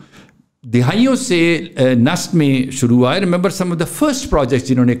काम दिहाइयों से नस्ट में शुरू हुआ है. Remember some of the first project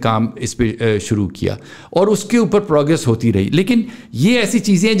जिन्होंने काम इस पे शुरू किया, और उसके ऊपर प्रोग्रेस होती रही. लेकिन ये ऐसी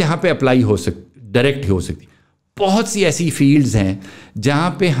चीज़ें हैं जहाँ पे अप्लाई हो डायरेक्ट हो सकती. बहुत सी ऐसी फील्ड्स हैं जहाँ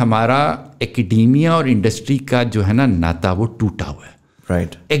पे हमारा एकेडेमिया और इंडस्ट्री का जो है ना नाता वो टूटा हुआ है,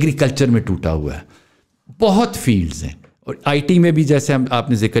 राइट. एग्रीकल्चर में टूटा हुआ है, बहुत फील्ड्स हैं, और IT में भी जैसे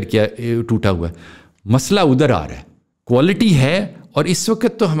आपने जिक्र किया टूटा हुआ है. मसला उधर आ रहा है, क्वालिटी है, और इस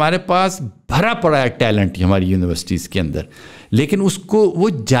वक्त तो हमारे पास भरा पड़ा है टैलेंट हमारी यूनिवर्सिटीज़ के अंदर, लेकिन उसको वो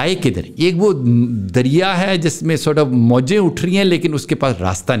जाए किधर? एक वो दरिया है जिसमें सॉर्ट ऑफ मौजें उठ रही हैं, लेकिन उसके पास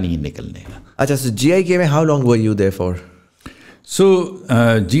रास्ता नहीं निकलने का. अच्छा, सो GIK में how long were you there for? So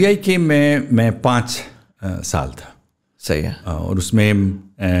GIK में मैं 5 साल था. सही है. और उसमें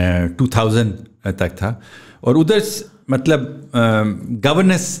 2000 तक था, और उधर मतलब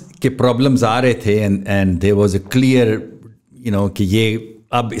गवर्नेंस के प्रॉब्लम्स आ रहे थे, and there was a clear कि ये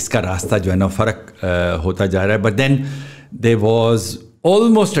अब इसका रास्ता जो है ना फ़र्क होता जा रहा है. But then there was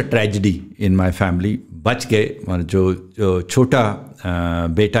almost a tragedy in my family. बच गए, जो छोटा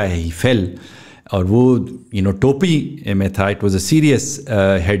बेटा है ही फेल, और वो टोपी में था. It was a serious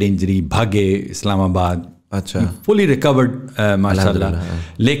head injury. भागे इस्लामाबाद. अच्छा. फुली रिकवर्ड माशाल्लाह.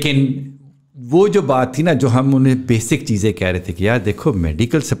 लेकिन वो जो बात थी ना, जो हम उन्हें बेसिक चीज़ें कह रहे थे कि यार देखो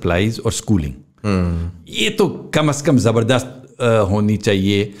मेडिकल सप्लाईज और स्कूलिंग ये तो कम से कम ज़बरदस्त होनी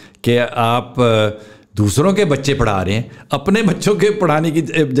चाहिए कि आप दूसरों के बच्चे पढ़ा रहे हैं, अपने बच्चों के पढ़ाने की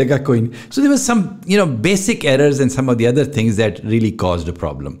जगह कोई नहीं. So there was some basic errors and some of the other things that really caused a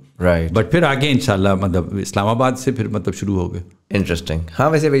problem. Right. But फिर आगे इंशाल्लाह मतलब इस्लामाबाद से फिर मतलब शुरू हो गए. इंटरेस्टिंग. हाँ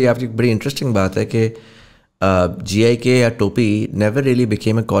वैसे भैया आपकी बड़ी इंटरेस्टिंग बात है कि GIK या टोपी never really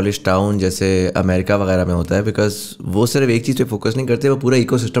became a college town जैसे अमेरिका वगैरह में होता है, बिकॉज वो सिर्फ एक चीज़ पे फोकस नहीं करते, वो पूरा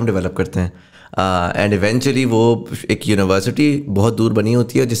इकोसिस्टम डेवलप करते हैं. एंड इवेंचुअली वो एक यूनिवर्सिटी बहुत दूर बनी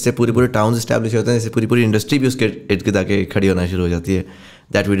होती है जिससे पूरे टाउन्स इस्टेब्लिश होते हैं, जिससे पूरी इंडस्ट्री भी उसके इर्द गिर्द आके खड़ी होना शुरू हो जाती है.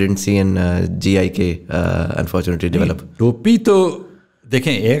 That we didn't see in GIK unfortunately develop. टोपी तो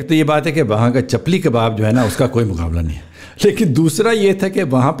देखें, एक तो ये बात है कि वहाँ का चपली कबाब जो है ना उसका कोई मुकाबला नहीं है, लेकिन दूसरा ये था कि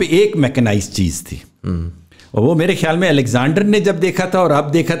वहाँ पे एक मैकेनाइज चीज़ थी. और वो मेरे ख्याल में अलेक्जेंडर ने जब देखा था और अब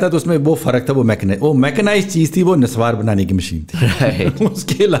देखा था तो उसमें वो फ़र्क था. वो मैकेनाइज चीज़ थी, वो नस्वार बनाने की मशीन थी.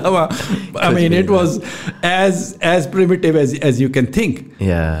 उसके अलावा I mean it was as primitive as you can think.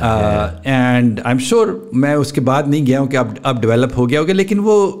 And I am sure मैं उसके बाद नहीं गया हूँ कि अब डेवलप हो गया होगा, लेकिन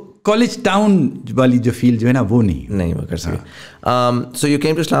वो कॉलेज टाउन वाली जो फील जो है ना वो नहीं वो कर सके. So you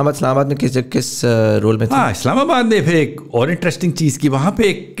came to Islamabad में किस रोल में थे? हाँ, इस्लामाबाद में फिर एक और इंटरेस्टिंग चीज़ की, वहाँ पे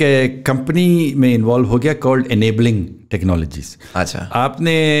एक कंपनी में इन्वॉल्व हो गया कॉल्ड एनेबलिंग टेक्नोलॉजीज. अच्छा,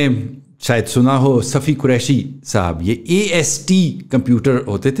 आपने शायद सुना हो सफ़ी कुरैशी साहब, ये AST कंप्यूटर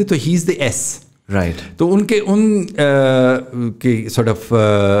होते थे, तो he is the S. Right. तो के सॉर्ट ऑफ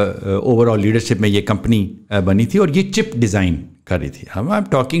ओवरऑल लीडरशिप में ये कंपनी बनी थी और ये चिप डिज़ाइन कर रही थी. आई एम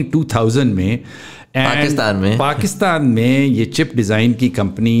टॉकिंग 2000 में. पाकिस्तान में ये चिप डिज़ाइन की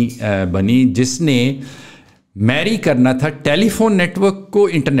कंपनी बनी जिसने मैरी करना था टेलीफोन नेटवर्क को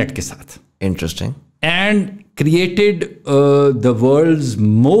इंटरनेट के साथ. Interesting. And created the world's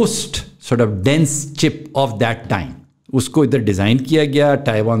most sort of dense chip off that time. उसको इधर डिज़ाइन किया गया,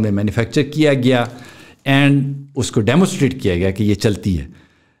 ताइवान में मैन्युफैक्चर किया गया एंड उसको डेमोस्ट्रेट किया गया कि ये चलती है.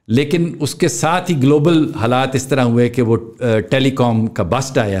 लेकिन उसके साथ ही ग्लोबल हालात इस तरह हुए कि वो टेलीकॉम का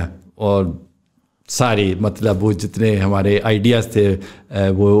बस्ट आया और सारे मतलब वो जितने हमारे आइडियाज़ थे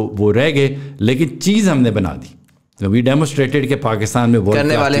वो रह गए, लेकिन चीज़ हमने बना दी. तो वी डेमोस्ट्रेटेड कि पाकिस्तान में वो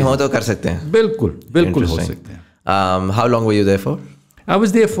करने वाले हों तो कर सकते हैं. बिल्कुल हो सकते हैं. How long were you there for? I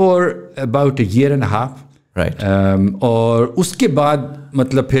was there for about a year and half. Right. और उसके बाद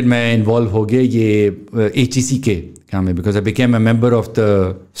मतलब फिर मैं इन्वॉल्व हो गया ये HEC के काम में, because I became a member of the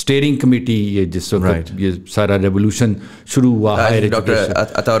steering committee. ये जिस वक्त ये सारा रेवोल्यूशन शुरू हुआ higher education,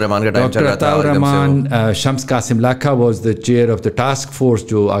 doctor Ataur Rahman का टाइम चल रहा था. अताउर रहमान, शम्स कासिम लाखा was the chair of the task force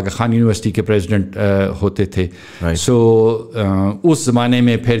जो आगा खान यूनिवर्सिटी के प्रेसिडेंट होते थे. सो उस ज़माने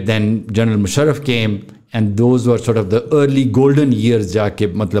में फिर then general Musharraf came and those were sort of the early golden years,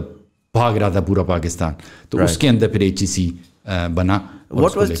 जाके मतलब भाग रहा था पूरा पाकिस्तान. तो उसके अंदर फिर HEC बना.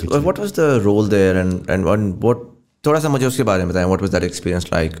 What was the role there and what, थोड़ा सा मुझे उसके बारे में बताएं. What was that experience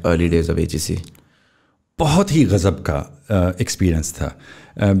like, early days of HEC? बहुत ही गज़ब का एक्सपीरियंस था,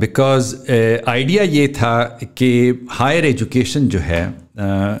 बिकॉज आइडिया ये था कि हायर एजुकेशन जो है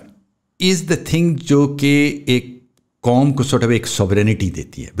इज़ द थिंग जो कि एक कौम को सॉर्ट ऑफ एक सॉवरेनिटी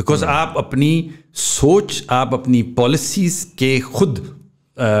देती है. बिकॉज आप अपनी सोच, आप अपनी पॉलिसीज़ के खुद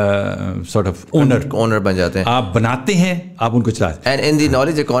सॉर्ट ऑफ ओनर बन जाते हैं. आप बनाते हैं, आप उनको चलाते हैं. And in the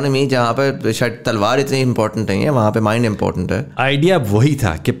knowledge economy जहाँ पर शायद तलवार इतनी इंपॉर्टेंट नहीं है, वहाँ पे माइंड इंपॉर्टेंट है. आइडिया वही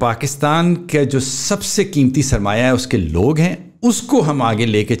था कि पाकिस्तान का जो सबसे कीमती सरमाया है उसके लोग हैं, उसको हम आगे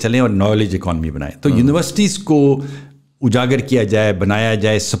लेके चलें और नॉलेज इकोनॉमी बनाएं. तो यूनिवर्सिटीज़ को उजागर किया जाए, बनाया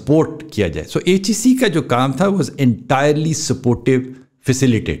जाए, सपोर्ट किया जाए. सो HEC का जो काम था वॉज एंटायरली सपोर्टिव,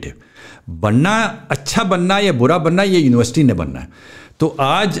 फैसिलिटेटिव. बनना, अच्छा बनना या बुरा बनना, ये यूनिवर्सिटी ने बनना है. तो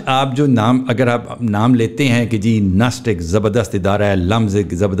आज आप जो अगर आप नाम लेते हैं कि जी नस्ट एक ज़बरदस्त इदारा है, लम्स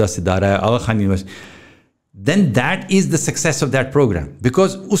एक ज़बरदस्त इदारा है, आगा Khan university, then that is the success of that programme.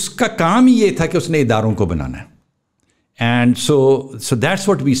 Because उसका काम ही ये था कि उसने इदारों को बनाना है. And so that's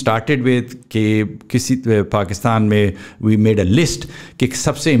what we started with कि किसी पाकिस्तान में वी मेड अ लिस्ट कि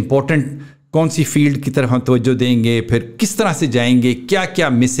सबसे इम्पोर्टेंट कौन सी फील्ड की तरफ हम तवज्जो देंगे, फिर किस तरह से जाएंगे, क्या क्या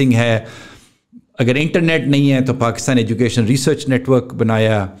मिसिंग है. अगर इंटरनेट नहीं है तो पाकिस्तान एजुकेशन रिसर्च नेटवर्क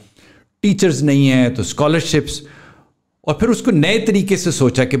बनाया, टीचर्स नहीं है तो स्कॉलरशिप्स, और फिर उसको नए तरीके से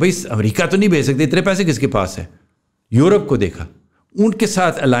सोचा कि भाई अमेरिका तो नहीं भेज सकते, इतने पैसे किसके पास है. यूरोप को देखा, उनके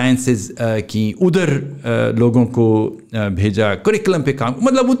साथ अलायंसेस की, उधर लोगों को भेजा, करिकुलम पे काम,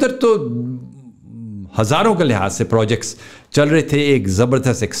 मतलब उधर तो हज़ारों के लिहाज से प्रोजेक्ट्स चल रहे थे. एक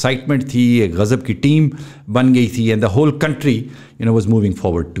ज़बरदस्त एक्साइटमेंट थी, एक गज़ब की टीम बन गई थी, and the whole country was moving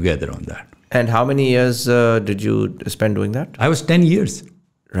forward together on that. And how many years did you spend doing that? I was 10 years.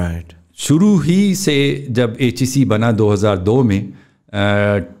 Right. शुरू ही से जब HEC बना 2002 में,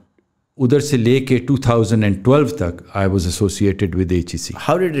 उधर से लेके 2012 तक I was associated with HEC.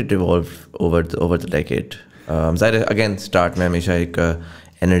 How did it evolve over the decade? Again, start में हमेशा एक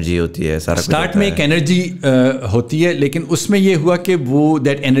एनर्जी होती है, सारा स्टार्ट में एक एनर्जी होती है, लेकिन उसमें ये हुआ कि वो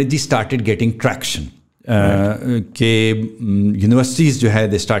that energy started getting traction कि यूनिवर्सिटीज़ जो है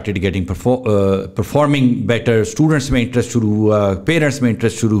they started getting performing better, students में इंटरेस्ट शुरू हुआ, पेरेंट्स में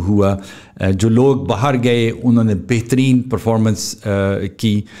इंटरेस्ट शुरू हुआ, जो लोग बाहर गए उन्होंने बेहतरीन परफॉर्मेंस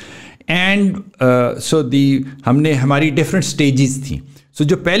की. एंड सो हमने हमारी डिफरेंट स्टेजेस थी. सो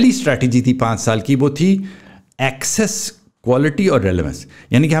जो पहली स्ट्रैटेजी थी 5 साल की वो थी एक्सेस, क्वालिटी और रेलेवेंस,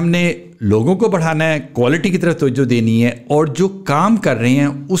 यानी कि हमने लोगों को बढ़ाना है, क्वालिटी की तरफ तवज्जो देनी है और जो काम कर रहे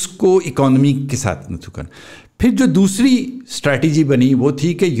हैं उसको इकोनॉमी के साथ नथु करना. फिर जो दूसरी स्ट्रैटेजी बनी वो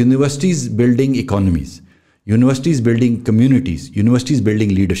थी कि universities building economies, universities building communities, universities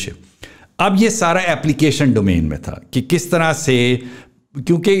building leadership. अब ये सारा एप्लीकेशन डोमेन में था कि किस तरह से,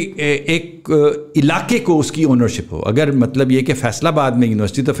 क्योंकि एक इलाके को उसकी ओनरशिप हो. अगर मतलब ये कि फैसलाबाद में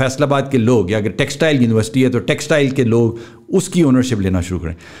यूनिवर्सिटी तो फैसलाबाद के लोग, या अगर टेक्सटाइल यूनिवर्सिटी है तो टेक्सटाइल के लोग उसकी ओनरशिप लेना शुरू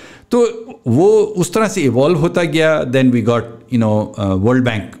करें. तो वो उस तरह से इवॉल्व होता गया. Then we got world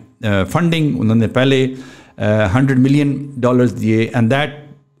bank funding. उन्होंने पहले $100 million दिए and that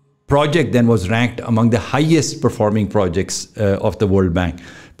project then was ranked among the highest performing projects of the World Bank.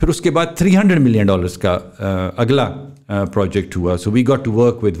 फिर उसके बाद $300 million का अगला प्रोजेक्ट हुआ. So we got to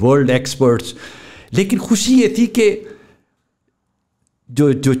work with world experts. लेकिन खुशी ये थी कि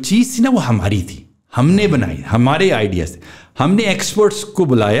जो चीज़ थी ना वो हमारी थी, हमने बनाई, हमारे आइडियाज़ थे. हमने एक्सपर्ट्स को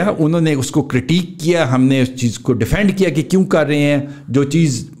बुलाया, उन्होंने उसको क्रिटिक किया, हमने उस चीज़ को डिफेंड किया कि क्यों कर रहे हैं, जो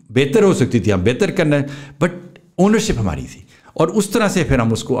चीज़ बेहतर हो सकती थी हम बेहतर करना है, बट ओनरशिप हमारी थी. और उस तरह से फिर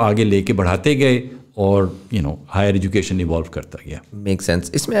हम उसको आगे लेके बढ़ाते गए और हायर एजुकेशन इवॉल्व करता गया. Make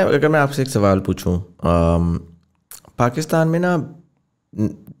sense. इसमें अगर मैं आपसे एक सवाल पूछूं, पाकिस्तान में ना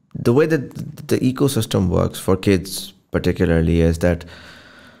the way that the ecosystem works for kids particularly is that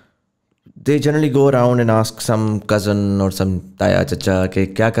they generally go around and ask some cousin or some taya chacha कि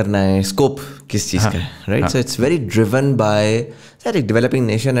क्या करना है, स्कोप किस चीज़ का है, right. So it's very driven by एक डेवलपिंग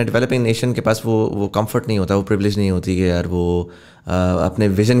नेशन है. Developing nation के पास वो कंफर्ट नहीं होता, वो प्रिविलेज नहीं होती कि यार वो अपने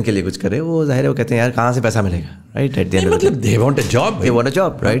विजन के लिए कुछ करे. वो जाहिर है वो कहते हैं यार कहाँ से पैसा मिलेगा, राइट. एट द एंड मतलब they want a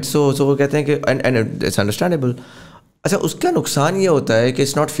job, right. सो वो कहते हैं कि एंड इट्स अंडरस्टैंडेबल. अच्छा, उसका नुकसान ये होता है कि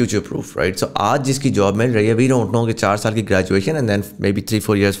it's not future proof, right. सो आज जिसकी जॉब मिल रही है, वी डोंट नो कि 4 साल की graduation and then may be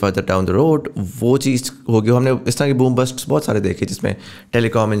 3-4 years further down the road वो चीज़ होगी. हमने इस तरह के बूम बस्ट बहुत सारे देखे जिसमें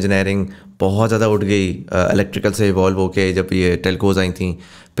टेलीकॉम इंजीनियरिंग बहुत ज़्यादा उठ गई, इलेक्ट्रिकल से इवॉल्व होके जब ये टेलकोज आई थी.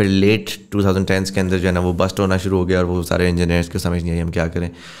 फिर लेट 2010s के अंदर जो है ना वो बस्ट होना शुरू हो गया और वो सारे इंजीनियर्स को समझ नहीं आई हम क्या करें.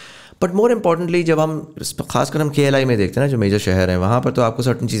 बट मोर इम्पॉर्टेंटली जब हम खासकर हम KLI में देखते हैं ना, जो मेजर शहर हैं, वहाँ पर तो आपको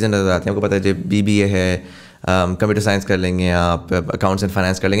सर्टन चीज़ें नज़र आती हैं. आपको पता है जो BBA है, कंप्यूटर साइंस कर लेंगे आप, अकाउंट्स एंड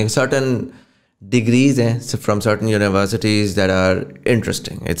फाइनेंस कर लेंगे. सर्टन डिग्रीज हैं from certain universities that are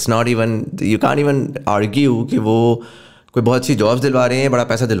interesting. It's not even, you can't even argue कि वो कोई बहुत सी जॉब्स दिलवा रहे हैं, बड़ा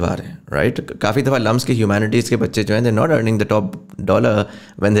पैसा दिलवा रहे हैं, राइट. काफ़ी दफ़ा लम्स के ह्यूमैनिटीज़ के बच्चे जो हैं they not earning the top dollar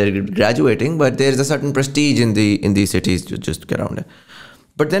when they are graduating, but there is a certain Prestige in the cities जो जस्ट अराउंड है.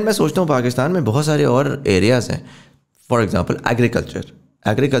 बट देन मैं सोचता हूँ पाकिस्तान में बहुत सारे और एरियाज़ हैं. फॉर एग्जांपल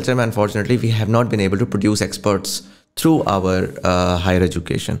एग्रीकल्चर में unfortunately we have not been able to produce experts through our higher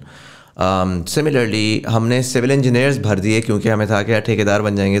education. Similarly हमने सिविल इंजीनियर्स भर दिए क्योंकि हमें था कि ठेकेदार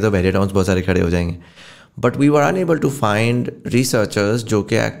बन जाएंगे तो बैरियर टाउन्स बहुत सारे खड़े हो जाएंगे. But we were unable to find researchers जो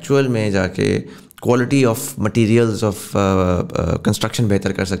कि एक्चुअल में जाके quality of materials of construction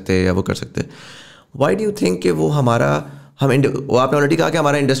बेहतर कर सकते हैं या वो कर सकते. वाई डू यू थिंक कि वो हमारा वो आपने ऑलरेडी कहा कि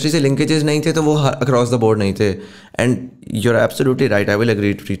हमारा इंडस्ट्री से लिंकेजेस नहीं थे तो वो अक्रॉस द बोर्ड नहीं थे. And you are absolutely right, I will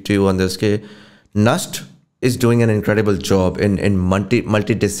agree to you on this के Nernst is doing an incredible job in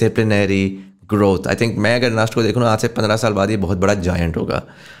multi disciplinary growth. I think मैं अगर नस्ट को देखूँ आज से 15 साल बाद ये बहुत बड़ा जायंट होगा.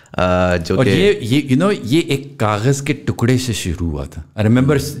 जो और ये एक कागज़ के टुकड़े से शुरू हुआ था. आई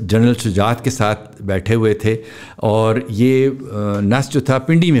रिमेंबर जनरल शुजात के साथ बैठे हुए थे और ये नस जो था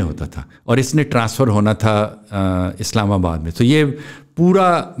पिंडी में होता था और इसने ट्रांसफ़र होना था इस्लामाबाद में. तो ये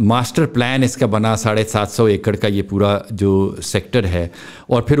पूरा मास्टर प्लान इसका बना 750 एकड़ का ये पूरा जो सेक्टर है.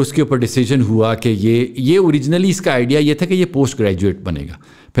 और फिर उसके ऊपर डिसीजन हुआ कि ये ओरिजिनली इसका आइडिया ये था कि ये पोस्ट ग्रेजुएट बनेगा.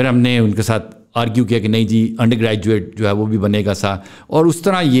 फिर हमने उनके साथ आर्ग्यू किया कि नहीं जी अंडर ग्रेजुएट जो है वो भी बनेगा सा, और उस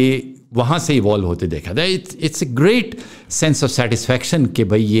तरह ये वहाँ से इवॉल्व होते देखा था. It's a great sense of satisfaction कि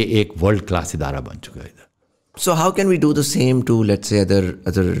भाई ये एक वर्ल्ड क्लास इदारा बन चुका है इधर. So how can we do the same to, let's say,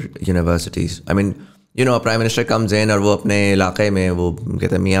 other universities? I mean, prime minister comes in और वो अपने इलाके में वो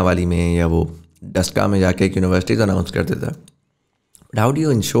कहते हैं मियाँ वाली में या वो डस्का में जाके एक यूनिवर्सिटीज़ अनाउंस कर देता. But how do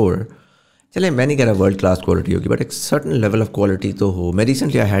you ensure چلے میں نہیں کہہ رہا ورلڈ کلاس کوالٹی ہوگی, بٹ ایک سرٹن لیول آف کوالٹی تو ہو. میں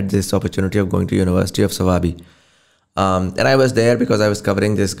recently I had this opportunity of going to university of Swabi, and I was there because I was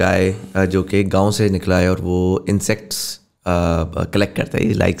covering دس گائے جو کہ گاؤں سے نکلا ہے اور وہ انسیکٹس کلیکٹ کرتا ہے.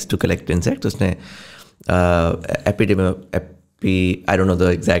 He likes to collect insect. اس نے I don't know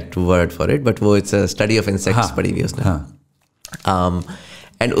the exact word for it, but وہ it's a study of insects پڑھی ہوئی اس نے.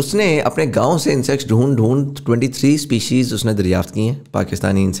 اینڈ اس نے اپنے گاؤں سے انسیکٹس ڈھونڈ 23 اسپیشیز اس نے دریافت کی ہیں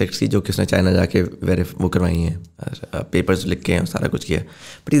پاکستانی انسیکٹس کی, جو کہ اس نے چائنا جا کے وہ کروائی ہیں, پیپرز لکھ کے ہیں, سارا کچھ کیا.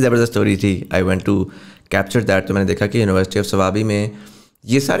 بڑی زبردست اسٹوری تھی. I went to capture that. تو میں نے دیکھا کہ یونیورسٹی آف سوابی میں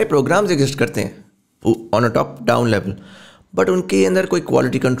یہ سارے پروگرامز ایگزسٹ کرتے ہیں آن a top down level, but in کے اندر کوئی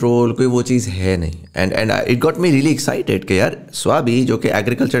کوالٹی کنٹرول کوئی وہ چیز ہے نہیں. And it got me really excited کہ یار سوابی جو کہ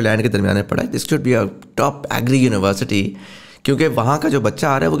ایگریکلچر لینڈ کے درمیان میں پڑا ہے, this should be a top agri university, کیونکہ وہاں کا جو بچہ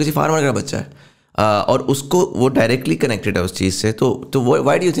آ رہا ہے وہ کسی فارمر کا بچہ ہے, اور اس کو وہ ڈائریکٹلی کنیکٹڈ ہے اس چیز سے. تو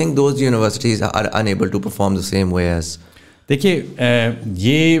why do you think those universities are unable to perform the same way as? دیکھیے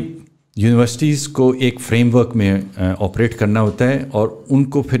یہ یونیورسٹیز کو ایک فریم ورک میں آپریٹ کرنا ہوتا ہے, اور ان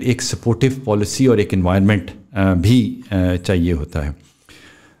کو پھر ایک سپورٹیو پالیسی اور ایک انوائرمنٹ بھی چاہیے ہوتا ہے.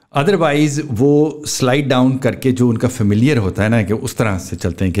 ادروائز وہ سلائڈ ڈاؤن کر کے جو ان کا فیملیئر ہوتا ہے نا, کہ اس طرح سے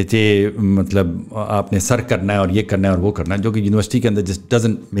چلتے ہیں کہ مطلب آپ نے سر کرنا ہے اور یہ کرنا ہے اور وہ کرنا ہے, جو کہ یونیورسٹی کے اندر just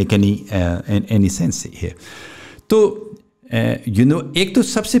doesn't make any sense ہے. تو ایک تو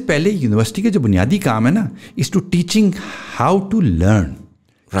سب سے پہلے یونیورسٹی کا جو بنیادی کام ہے نا, از to teaching how to learn.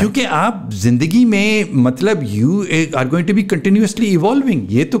 کیونکہ آپ زندگی میں مطلب you are going to be continuously evolving.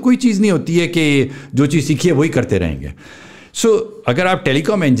 یہ تو کوئی چیز نہیں ہوتی ہے کہ جو چیز سیکھی ہے وہی کرتے رہیں گے. سو اگر آپ ٹیلی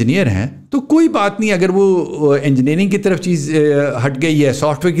کام انجینئر ہیں تو کوئی بات نہیں, اگر وہ انجینئرنگ کی طرف چیز ہٹ گئی ہے,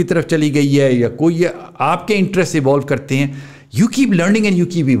 سافٹ ویئر کی طرف چلی گئی ہے, یا کوئی آپ کے انٹرسٹ ایوالو کرتے ہیں, you keep learning and you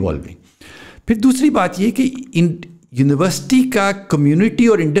keep evolving. پھر دوسری بات یہ کہ یونیورسٹی کا کمیونٹی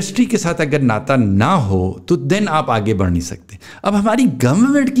اور انڈسٹری کے ساتھ اگر ناتا نہ ہو تو دین آپ آگے بڑھ نہیں سکتے. اب ہماری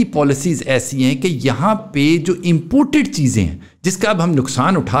گورنمنٹ کی پالیسیز ایسی ہیں کہ یہاں پہ جو امپورٹڈ چیزیں ہیں جس کا اب ہم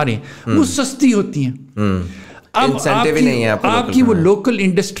نقصان اٹھا رہے ہیں وہ سستی ہوتی ہیں. اب آپ کی وہ لوکل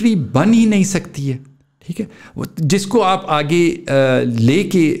انڈسٹری بن ہی نہیں سکتی ہے, ٹھیک ہے, جس کو آپ آگے لے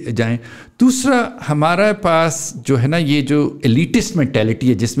کے جائیں. دوسرا ہمارا پاس جو ہے نا یہ جو ایلیٹسٹ مینٹیلٹی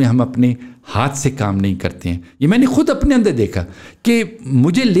ہے جس میں ہم اپنے ہاتھ سے کام نہیں کرتے ہیں. یہ میں نے خود اپنے اندر دیکھا کہ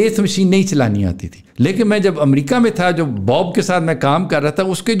مجھے لیتھ مشین نہیں چلانی آتی تھی, لیکن میں جب امریکہ میں تھا, جو باب کے ساتھ میں کام کر رہا تھا,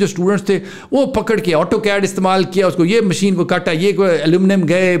 اس کے جو اسٹوڈنٹس تھے وہ پکڑ کے آٹو کیڈ استعمال کیا, اس کو یہ مشین کو کاٹا, یہ ایلومینیم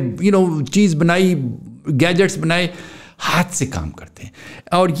گئے, چیز بنائی, گیجٹس بنائے. ہاتھ سے کام کرتے ہیں,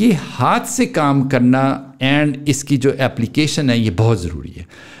 اور یہ ہاتھ سے کام کرنا اینڈ اس کی جو اپلیکیشن ہے یہ بہت ضروری ہے.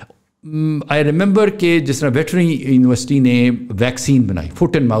 آئی ریممبر کہ جس طرح ویٹرنری یونیورسٹی نے ویکسین بنائی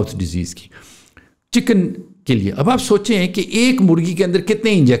فٹ اینڈ ماؤتھ ڈیزیز کی, چکن کے لیے. اب آپ سوچیں کہ ایک مرغی کے اندر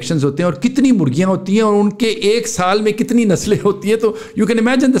کتنے انجیکشنز ہوتے ہیں اور کتنی مرغیاں ہوتی ہیں اور ان کے ایک سال میں کتنی نسلیں ہوتی ہیں, تو you can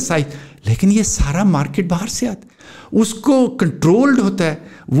imagine the size. لیکن یہ سارا مارکیٹ باہر سے آتا ہے, اس کو کنٹرولڈ ہوتا ہے,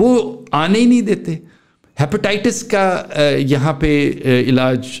 وہ آنے ہی نہیں دیتے. ہیپاٹائٹس کا یہاں پہ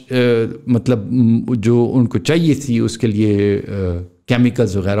علاج مطلب جو ان کو چاہیے تھی اس کے لیے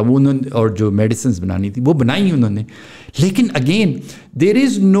کیمیکلز وغیرہ وہ انہوں نے, اور جو میڈیسنز بنانی تھی وہ بنائی انہوں نے. لیکن again there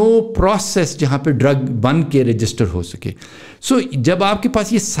is know process جہاں پہ ڈرگ بن کے رجسٹر ہو سکے. سو جب آپ کے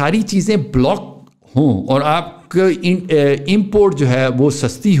پاس یہ ساری چیزیں بلاک ہوں اور آپ کا امپورٹ جو ہے وہ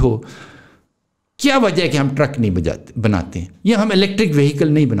سستی ہو, کیا وجہ ہے کہ ہم ٹرک نہیں بناتے ہیں یا ہم الیکٹرک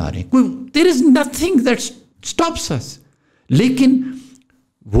وہیکل نہیں بنا رہے ہیں؟ کوئی دیر از نتھنگ دیٹ اسٹاپس اس. لیکن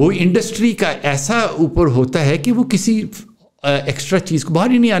وہ انڈسٹری کا ایسا اوپر ہوتا ہے کہ وہ کسی ایکسٹرا چیز کو باہر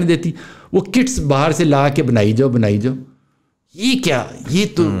ہی نہیں آنے دیتی. وہ کٹس باہر سے لا کے بنائی جاؤ. یہ کیا, یہ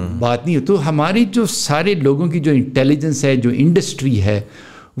تو بات نہیں ہے. تو ہماری جو سارے لوگوں کی جو انٹیلیجنس ہے, جو انڈسٹری ہے,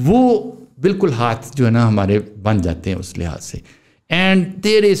 وہ بالکل ہاتھ جو ہے نا ہمارے بن جاتے ہیں اس لحاظ سے. And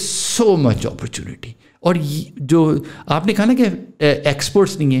there is so much opportunity. اور جو آپ نے کہا نا کہ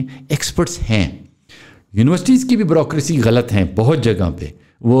ایکسپرٹس نہیں ہیں, ایکسپرٹس ہیں. یونیورسٹیز کی بھی بیوروکریسی غلط ہیں بہت جگہ پہ,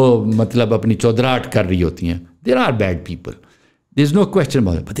 وہ مطلب اپنی چودراہٹ کر رہی ہوتی ہیں. There are bad people, there is know question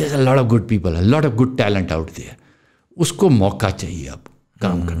about it, but there is a lot of good people, a lot of good talent out there. اس کو موقع چاہیے اب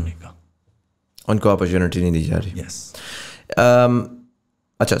کام کرنے کا, ان کو اپرچونیٹی نہیں دی جا رہی. یس.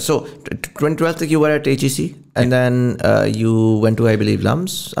 اچھا, سو 2012 تک you were at HEC and then you went to I believe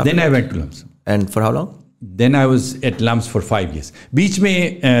LUMS. Then I went to LUMS. And for how long? Then I was at LUMS for 5 years. بیچ میں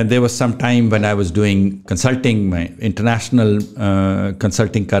there was some time when I was doing consulting, میں international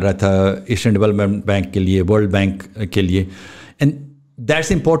consulting کر رہا تھا Asian development bank کے لیے, world bank کے لیے. And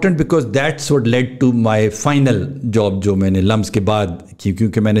that's important because that's what led to my final job جو میں نے LUMS کے بعد کی,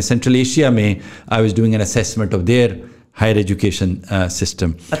 کیونکہ میں نے سینٹرل ایشیا میں I was doing an assessment of their higher education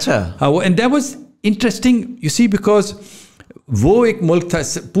system. अच्छा. And that was interesting, you see, because वो एक मुल्क था,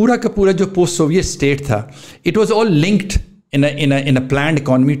 पूरा का पूरा जो पोस्ट सोवियत स्टेट था, it was all linked in a planned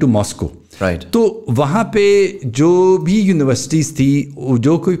economy to Moscow. Right. तो वहाँ पे जो भी यूनिवर्सिटीज़ थी,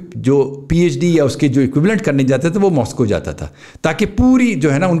 जो PhD या उसके जो इक्विवेलेंट करने जाते थे वो मॉस्को जाता था, ताकि पूरी जो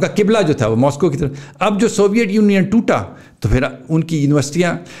है ना उनका किबला जो था वो मॉस्को की तरफ. अब जो सोवियत यूनियन टूटा तो फिर उनकी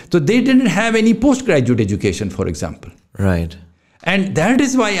यूनिवर्सिटियाँ, तो they didn't have any post graduate education for example. Right. And that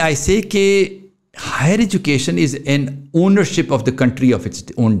is why आई से कि higher education is an ownership of the country of its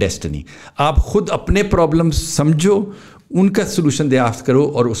own destiny. आप खुद अपने प्रॉब्लम्स समझो, उनका सोल्यूशन दरियाफ्त करो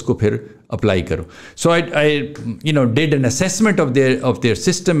और उसको फिर अप्लाई करो. सो I did an assessment of their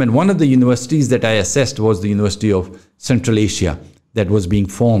system, and one of the universities that I assessed was the university of central Asia that was being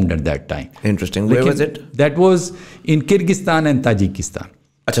formed at that time. Interesting. Where was it? That was in Kyrgyzstan and Tajikistan.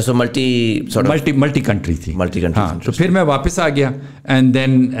 अच्छा, so multi country थी. Multi country. हाँ, तो फिर मैं वापस आ गया, and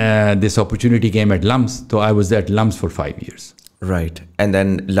then this opportunity came at LUMS, so I was at LUMS for 5 years. Right. And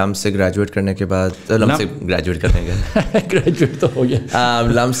then LUMS से graduate करने के बाद LUMS से ग्रेजुएट करने के ग्रेजुएट तो हो गया.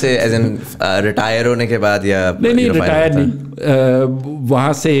 LUMS से एज इन रिटायर होने के बाद या नहीं रिटायर नहीं,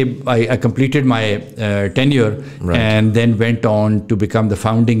 वहाँ से I completed my tenure, and then went on to become the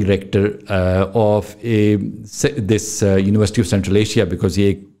founding rector of this University of Central Asia, because ये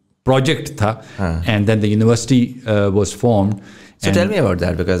एक project था, and then the university was formed. So tell me about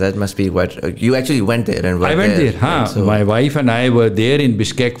that, because that must be what you actually went there and I went there. हाँ, so my wife and I were there in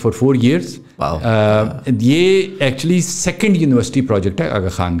Bishkek for 4 years. Wow. ये actually second university project है आगा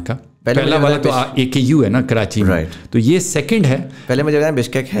खान का. पहला वाला तो AKU है ना कराची में. Right. तो ये second है. पहले मुझे बताया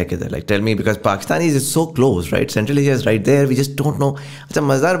बिश्केक है किधर? Like tell me, because Pakistan is so close, right? Central Asia is right there. We just don't know. अच्छा,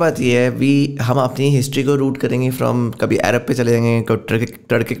 मज़ेदार बात ये है, हम अपनी हिस्ट्री को रूट करेंगे from कभी अरब पे चले जाएंगे, कभी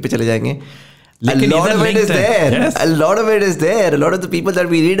टर्किक पे चले जाएंगे. A lot of it is there. Yes. A lot of it is there. A lot of the people that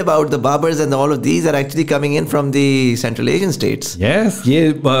we read about, the Baburs and all of these, are actually coming in from the Central Asian states. Yes,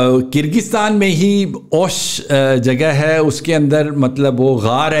 ये Kyrgyzstan में ही ओश जगह है, उसके अंदर मतलब वो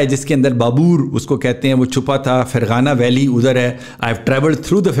गार है जिसके अंदर बाबूर उसको कहते हैं, वो छुपा था. फरगाना वैली उधर है. I have travelled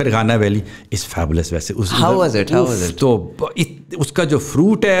through the Fergana valley. It's fabulous. वैसे How was it? तो उसका जो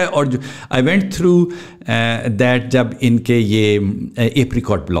फ्रूट है, और जो आई वेंट थ्रू दैट, जब इनके ये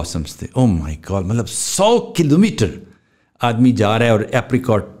एप्रिकॉट ब्लॉसम्स थे, ओह माय गॉड, मतलब 100 किलोमीटर आदमी जा रहा है और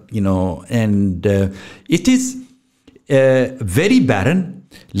apricot, and it is very बैरन,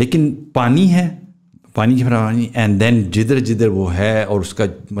 लेकिन पानी है, पानी की फरावानी, एंड देन जिधर जिधर वो है, और उसका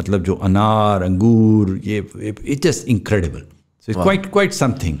मतलब जो अनार, अंगूर, ये it's just incredible. So it's quite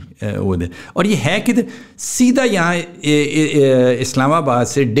something over there. और ये है किधर? सीधा यहाँ इस्लामाबाद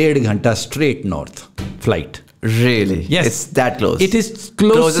से 1.5 घंटा straight north flight. Really? Yes. It's that close. It is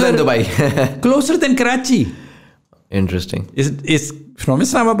closer than Dubai. Closer than Karachi. Interesting. It's from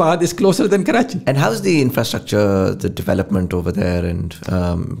Islamabad. It's closer than Karachi. And how's the infrastructure, the development over there, and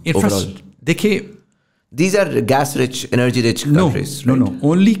overall? देखिए, these are gas-rich, energy-rich countries, right? No.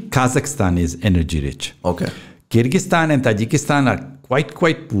 Only Kazakhstan is energy-rich. Okay. Kyrgyzstan and Tajikistan are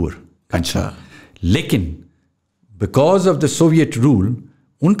quite poor. अच्छा. लेकिन because of the Soviet rule,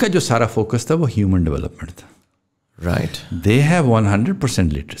 उनका जो सारा focus था वो human development था. Right. They have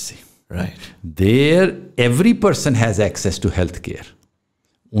 100% literacy. Right. There, every person has access to health care.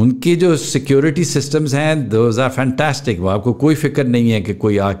 उनके जो सिक्योरिटी सिस्टम्स हैं, those are fantastic. वो आपको कोई फिक्र नहीं है कि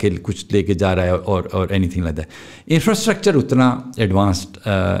कोई आके कुछ लेके जा रहा है और anything like that. इंफ्रास्ट्रक्चर उतना एडवांस्ड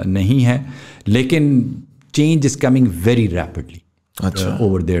नहीं है, लेकिन change is coming very rapidly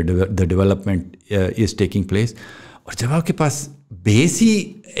over there. The development is taking place. और जब आपके पास बेस ही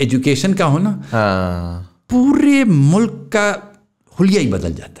एजुकेशन का हो ना, पूरे मुल्क का हुलिया ही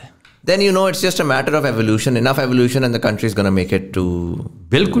बदल जाता है. Then it's just a matter of evolution, enough evolution, and the country is going to make it to.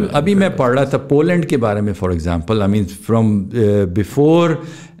 बिल्कुल. अभी मैं पढ़ रहा था पोलैंड के बारे में, for example. I mean from before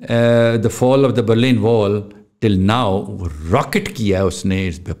the fall of the Berlin wall till now, rocket किया है उसने.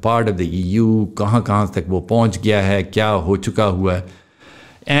 It's part of the EU. कहाँ तक वो पहुँच गया है, क्या हो चुका हुआ है.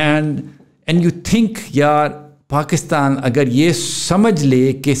 एंड यू थिंक यार, पाकिस्तान अगर ये समझ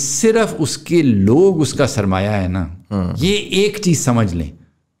ले कि सिर्फ उसके लोग उसका सरमाया है ना, ये एक चीज़ समझ लें,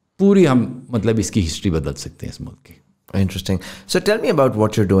 पूरी हम मतलब इसकी हिस्ट्री बदल सकते हैं इस मुल्क की. Interesting. So tell me about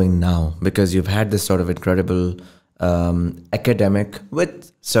what you're doing now, because you've had this sort of incredible academic with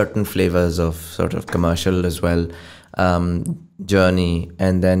certain flavors of sort of commercial as well journey,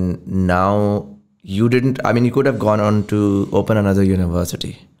 and then now you could have gone on to open another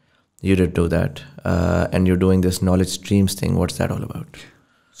university. You did do that, and you're doing this knowledge streams thing. What's that all about?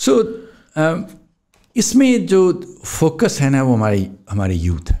 So इसमें जो focus है ना, वो हमारी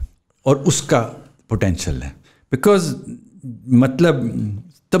youth है और उसका potential है. बिकॉज मतलब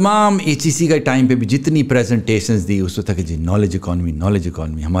तमाम HEC का टाइम पे भी जितनी प्रेजेंटेशंस दी उस वक्त जी नॉलेज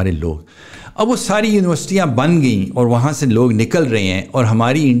इकॉनमी हमारे लोग, अब वो सारी यूनिवर्सिटियाँ बन गई और वहाँ से लोग निकल रहे हैं और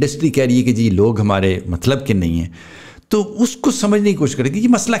हमारी इंडस्ट्री कह रही है कि जी लोग हमारे मतलब के नहीं हैं, तो उसको समझने की कोशिश करें कि ये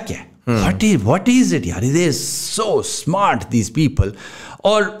मसला क्या है, व्हाट इज इट यार, they are so smart these people.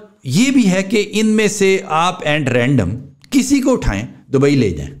 और ये भी है कि इनमें से आप एंड रैंडम किसी को उठाएं, दुबई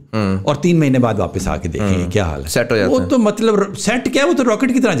ले जाएं और 3 महीने बाद वापस आके देखें क्या हाल है, सेट हो जाता वो है। तो मतलब सेट क्या है, वो तो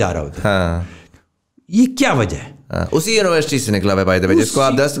रॉकेट की तरह जा रहा होता है। ये क्या वजह है? उसी यूनिवर्सिटी से निकला है बाय द वे, जिसको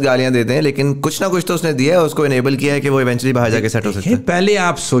आप 10 गालियां देते हैं लेकिन कुछ ना कुछ तो उसने दिया है, उसको इनेबल किया है कि वो इवेंचुअली बाहर जाके सेट हो सकता है। पहले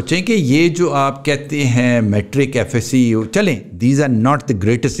आप सोचें कि ये जो आप कहते हैं मैट्रिक FSC चलें, these are not the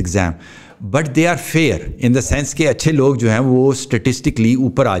greatest exam but they are fair in the sense के अच्छे लोग जो हैं वो स्टेटिस्टिकली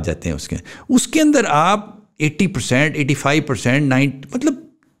ऊपर आ जाते हैं। उसके अंदर आप 80%, 85%, 90 मतलब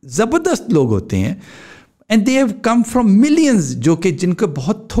ज़बरदस्त लोग होते हैं and they have come from millions, जो कि जिनको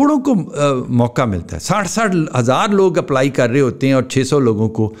बहुत थोड़ों को मौका मिलता है। 60 हज़ार लोग अप्लाई कर रहे होते हैं और 600 लोगों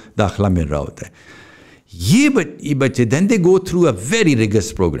को दाखिला मिल रहा होता है। ये बच्चे then they go through a very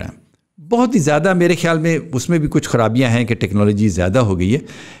rigorous programme, बहुत ही ज़्यादा मेरे ख्याल में उसमें भी कुछ खराबियां हैं कि टेक्नोलॉजी ज़्यादा हो गई है,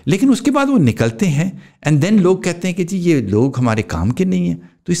 लेकिन उसके बाद वो निकलते हैं एंड देन लोग कहते हैं कि जी ये लोग हमारे काम के नहीं हैं,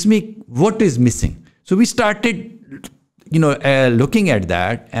 तो इसमें what is missing. So we started looking at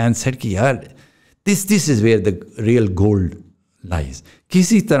that and said कि यार this is where the real gold lies।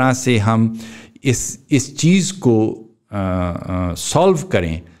 किसी तरह से हम इस चीज़ को सॉल्व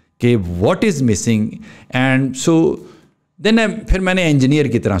करें कि what is missing। and so then फिर मैंने इंजीनियर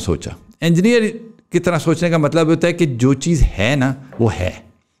की तरह सोचा। इंजीनियर की तरह सोचने का मतलब होता है कि जो चीज़ है ना वो है,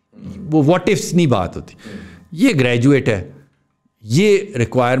 वो what ifs नहीं बात होती। ये ग्रेजुएट है, ये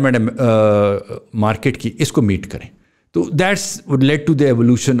रिक्वायरमेंट मार्केट की, इसको मीट करें। So that's what led to the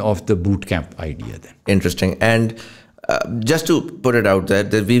evolution of the boot camp idea then. Interesting. And just to put it out there,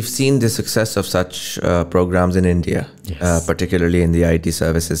 that we've seen the success of such programs in India, Yes. Particularly in the IT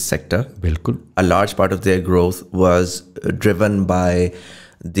services sector. बिल्कुल। A large part of their growth was driven by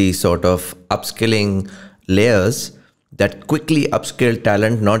the sort of upskilling layers that quickly upskilled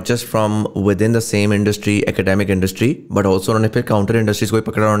talent, not just from within the same industry, academic industry, but also उन्होंने फिर counter industries को ही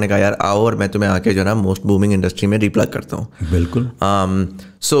पकड़ा, उन्होंने कहा यार आओ और मैं तुम्हें आके जो ना मोस्ट बूमिंग इंडस्ट्री में रिप्लग करता हूँ। बिल्कुल।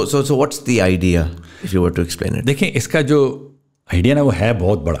 So what's the idea if you were to explain it? देखें, इसका जो आइडिया ना वो है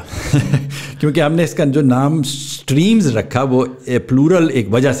बहुत बड़ा क्योंकि हमने इसका जो नाम स्ट्रीम्स रखा वो प्लूरल एक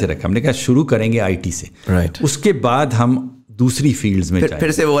वजह से रखा। हमने कहा शुरू करेंगे IT से, Right. उसके बाद हम दूसरी फील्ड्स में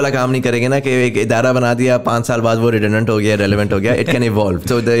फिर से वो वाला काम नहीं करेंगे ना कि एक इदारा बना दिया 5 साल बाद वो रिडंडेंट हो गया, रेलेवेंट हो गया। It can evolve,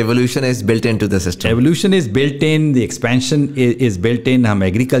 so the evolution is built into the system. Evolution is built in, the expansion is built in. हम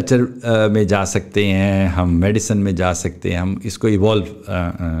एग्रीकल्चर में जा सकते हैं, हम मेडिसिन में जा सकते हैं, हम इसको इवॉल्व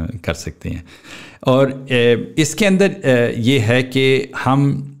कर सकते हैं। और इसके अंदर ये है कि हम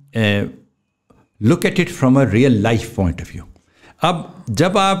look at it from a real life point of view. अब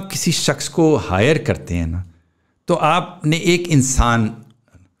जब आप किसी शख्स को हायर करते हैं ना, तो आपने एक इंसान,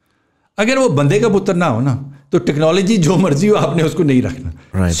 अगर वो बंदे का पुत्र ना हो ना तो टेक्नोलॉजी जो मर्जी हो आपने उसको नहीं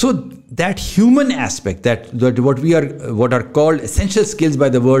रखना। So that human aspect, that what are called essential skills by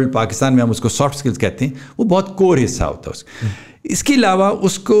the world, Pakistan में हम उसको सॉफ्ट स्किल्स कहते हैं, वो बहुत कोर हिस्सा होता है उसका। इसके अलावा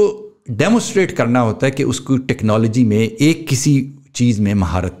उसको डेमोस्ट्रेट करना होता है कि उसको टेक्नोलॉजी में एक किसी चीज़ में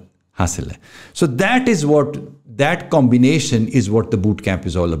महारत हासिल है। So that combination is what the boot camp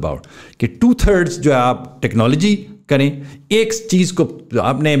is all about, कि 2/3 जो है आप टेक्नोलॉजी करें, एक चीज़ को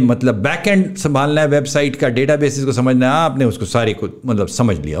आपने मतलब बैक एंड संभालना है, वेबसाइट का डेटाबेसेस को समझना है, आपने उसको सारे को मतलब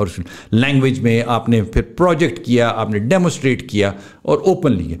समझ लिया और लैंग्वेज में आपने फिर प्रोजेक्ट किया, आपने डेमोस्ट्रेट किया और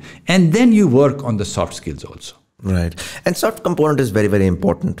ओपनली किया, and then you work on the soft skills also. Right, and soft component is very very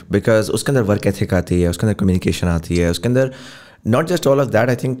important because उसके अंदर वर्क एथिक आती है, उसके अंदर कम्युनिकेशन आती है, उसके अंदर not just all of that,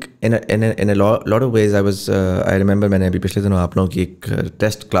 I think in a lot of ways I remember मैंने अभी पिछले दिनों आप लोगों की एक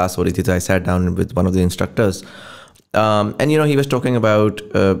टेस्ट क्लास हो रही थी, तो I sat down with one of the instructors and he was talking about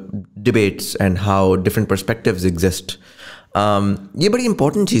debates and how different perspectives exist. ये बड़ी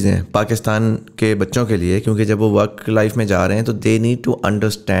important चीज़ें हैं पाकिस्तान के बच्चों के लिए, क्योंकि जब वो वर्क लाइफ में जा रहे हैं तो they need to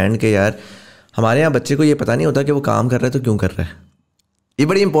understand कि यार हमारे यहाँ बच्चे को ये पता नहीं होता कि वो काम कर रहा है तो क्यों कर रहा है। ये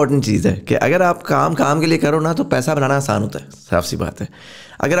बड़ी इंपॉर्टेंट चीज़ है कि अगर आप काम के लिए करो ना तो पैसा बनाना आसान होता है, साफ सी बात है।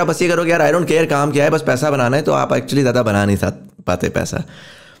 अगर आप बस ये करोगे यार आई डोंट केयर काम क्या है, बस पैसा बनाना है, तो आप एक्चुअली ज़्यादा बना नहीं पाते पैसा।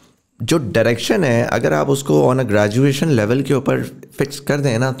 जो डायरेक्शन है अगर आप उसको ऑन अ ग्रेजुएशन लेवल के ऊपर फिक्स कर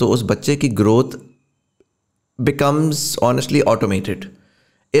दें ना, तो उस बच्चे की growth becomes honestly automated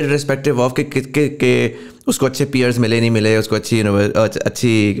irrespective of کہ اس کو اچھے پیئرز ملے نہیں ملے, اس کو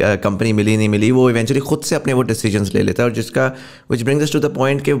اچھی کمپنی ملی نہیں ملی, وہ ایونچولی خود سے اپنے وہ ڈیسیجنس لے لیتا ہے. اور جس کا which brings us to the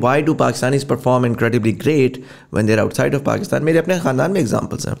point کہ why do Pakistanis perform incredibly great when they're outside of Pakistan. میرے اپنے خاندان میں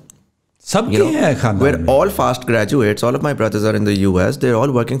ایگزامپلس ہیں, سب کے ہیں خاندان میں. We're all fast graduates, all of my brothers are in the US, they're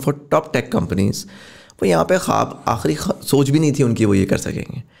all working for top tech companies. وہ یہاں پہ خواب آخری سوچ بھی نہیں تھی ان کی وہ یہ کر سکیں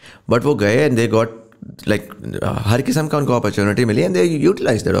گے, بٹ وہ گئے and they got لائک ہر قسم کا ان کو اپرچونیٹی ملی and they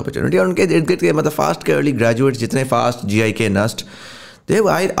utilise that opportunity. اور ان کے ارد گرد کے مطلب فاسٹ کے ارلی گریجویٹس جتنے fast GIK NUST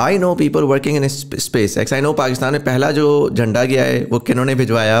I know people working in SpaceX. I know Pakistan میں پہلا جو جھنڈا گیا ہے وہ کنہوں نے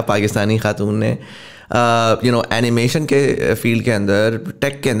بھجوایا, پاکستانی خاتون نے. اینیمیشن کے فیلڈ کے اندر,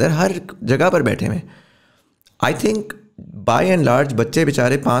 ٹیک کے اندر, ہر جگہ پر بیٹھے ہوئے. I think by and large بچے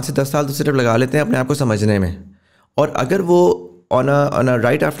بیچارے 5 سے 10 سال تو صرف لگا لیتے ہیں اپنے آپ کو سمجھنے میں, اور اگر وہ on a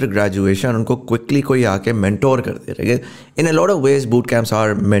right after graduation ان کو quickly کوئی آ کے mentor کر دے رہے. In a lot of ways boot camps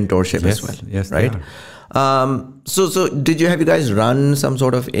are mentorship as well, yes, right? So did you guys run some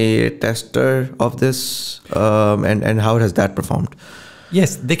sort of a tester of this and how has that performed?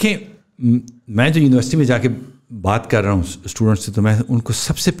 Yes, دیکھیں میں جو university میں جا کے بات کر رہا ہوں اسٹوڈنٹ سے, تو میں ان کو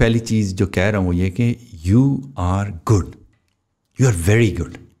سب سے پہلی چیز جو کہہ رہا ہوں وہ یہ کہ you are good, you are very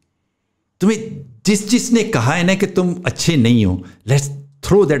good. تمہیں جس نے کہا ہے نا کہ تم اچھے نہیں ہو, let's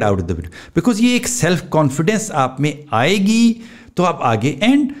through that out of the window, because یہ ایک سیلف کانفیڈینس آپ میں آئے گی تو آپ آگے.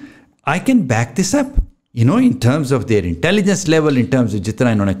 And I can back this up in terms of their intelligence level, in terms of جتنا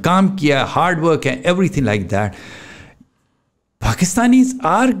انہوں نے کام کیا, ہارڈ ورک ہے, every thing like that. Pakistanis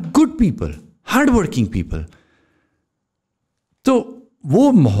are good people, hard working people. تو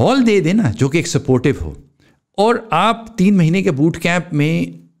وہ ماحول دے دینا جو کہ ایک سپورٹیو ہو, اور آپ 3 مہینے کے بوٹ کیمپ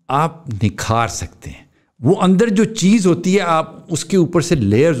میں آپ نکھار سکتے ہیں. وہ اندر جو چیز ہوتی ہے آپ اس کے اوپر سے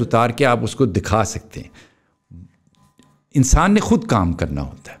لیئرز اتار کے آپ اس کو دکھا سکتے ہیں. انسان نے خود کام کرنا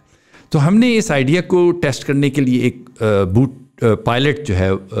ہوتا ہے. تو ہم نے اس آئیڈیا کو ٹیسٹ کرنے کے لیے ایک بوٹ پائلٹ جو ہے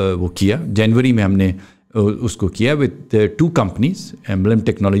وہ کیا. جنوری میں ہم نے اس کو کیا وتھ 2 کمپنیز, ایمبلم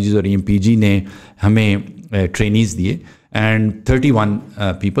ٹیکنالوجیز اور EMPG نے ہمیں ٹرینیز دیے. And 31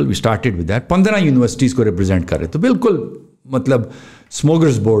 people we started with that. 15 universities کو ریپرزینٹ کر رہے. تو بالکل مطلب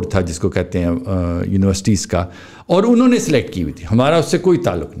اسموگرز بورڈ تھا جس کو کہتے ہیں یونیورسٹیز کا, اور انہوں نے سلیکٹ کی ہوئی تھی, ہمارا اس سے کوئی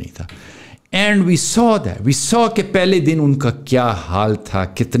تعلق نہیں تھا. اینڈ وی سو کہ پہلے دن ان کا کیا حال تھا,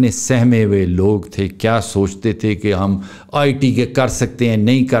 کتنے سہمے ہوئے لوگ تھے, کیا سوچتے تھے کہ ہم IT کے کر سکتے ہیں,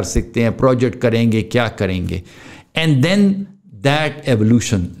 نہیں کر سکتے ہیں, پروجیکٹ کریں گے, کیا کریں گے. And then that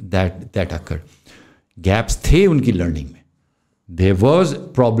evolution that occurred. Gaps تھے ان کی لرننگ میں, there was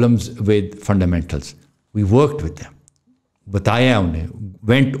problems with fundamentals, we worked with them, بتایا انہیں,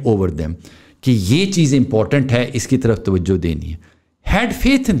 وینٹ اوور دیم کہ یہ چیز امپورٹنٹ ہے, اس کی طرف توجہ دینی ہے. Head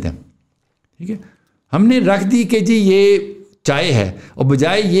faith in them. ٹھیک ہے, ہم نے رکھ دی کہ جی یہ چائے ہے, اور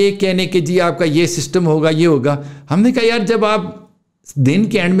بجائے یہ کہنے کہ جی آپ کا یہ سسٹم ہوگا, یہ ہوگا, ہم نے کہا یار جب آپ دن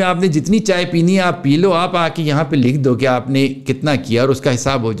کے اینڈ میں آپ نے جتنی چائے پینی ہے آپ پی لو, آپ آ کے یہاں پہ لکھ دو کہ آپ نے کتنا کیا اور اس کا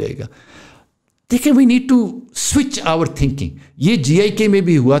حساب ہو جائے گا. دیکھیں we need to switch our thinking. یہ GIK میں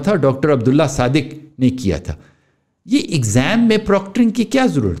بھی ہوا تھا, ڈاکٹر عبداللہ صادق نے کیا تھا. یہ ایگزام میں پروکٹرنگ کی کیا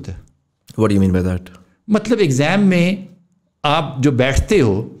ضرورت ہے؟ What do you mean by that? مطلب ایگزام میں آپ جو بیٹھتے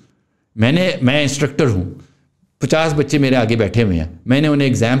ہو, میں انسٹرکٹر ہوں, 50 بچے میرے آگے بیٹھے ہوئے ہیں, میں نے انہیں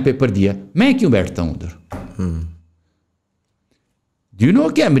ایگزام پیپر دیا, میں کیوں بیٹھتا ہوں ادھر؟ ڈو یو نو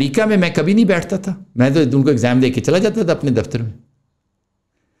کہ امریکہ میں کبھی نہیں بیٹھتا تھا, میں تو ان کو ایگزام دے کے چلا جاتا تھا اپنے دفتر میں.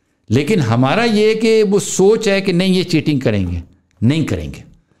 لیکن ہمارا یہ کہ وہ سوچ ہے کہ نہیں یہ چیٹنگ کریں گے, نہیں کریں گے.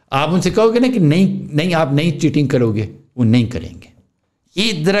 آپ ان سے کہو گے نا کہ نہیں آپ نہیں چیٹنگ کرو گے, وہ نہیں کریں گے.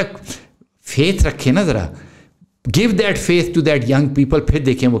 یہ ذرا فیتھ رکھے نا, ذرا give that faith to that young people, پھر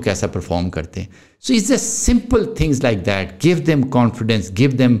دیکھیں وہ کیسا پرفارم کرتے ہیں. So it's a simple things like that. Give them confidence, give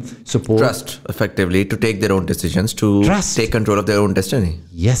them support, trust effectively to take their own decisions, to take control of their own destiny.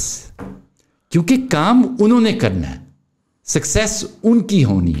 یس, کیونکہ کام انہوں نے کرنا ہے, سکسیس ان کی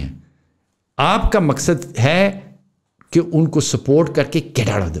ہونی ہے. آپ کا مقصد ہے کہ ان کو سپورٹ کر کے get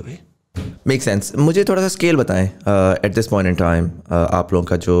out of the way. Make sense. مجھے تھوڑا سا اسکیل بتائیں at this point in time. آپ لوگوں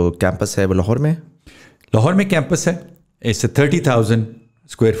کا جو کیمپس ہے وہ لاہور میں کیمپس ہے. It's a 30,000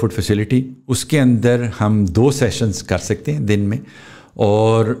 square fit facility. اس کے اندر ہم 2 سیشنز کر سکتے ہیں دن میں,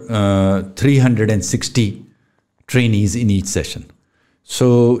 اور 360 ٹرینیز ان ایچ سیشن.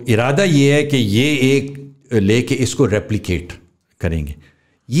 سو ارادہ یہ ہے کہ یہ ایک لے کے اس کو ریپلیکیٹ کریں گے.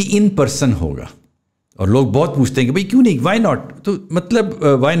 یہ ان پرسن ہوگا, اور لوگ بہت پوچھتے ہیں کہ بھائی کیوں نہیں, وائی ناٹ, تو مطلب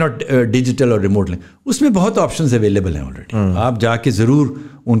وائی ناٹ ڈیجیٹل اور ریموٹ لیں. اس میں بہت آپشنز اویلیبل ہیں آلریڈی, آپ جا کے ضرور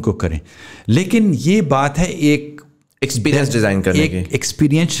ان کو کریں. لیکن یہ بات ہے ایک एक्सपीरियंस डिज़ाइन करने की,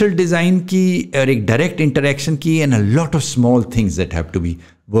 एक्सपीरियंशियल डिज़ाइन की और एक डायरेक्ट इंटरेक्शन की, and a lot of small things that have to be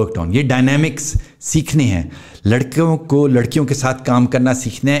worked on. ये डायनामिक्स सीखने हैं, लड़कियों के साथ काम करना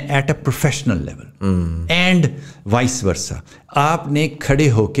सीखना है at a professional level, and vice versa. आपने खड़े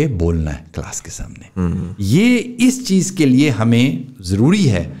होके बोलना है क्लास के सामने. ये इस चीज़ के लिए हमें ज़रूरी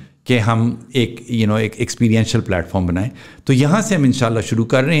है कि हम एक एक्सपीरियंशियल प्लेटफॉर्म बनाएं. तो यहाँ से हम इंशाल्लाह शुरू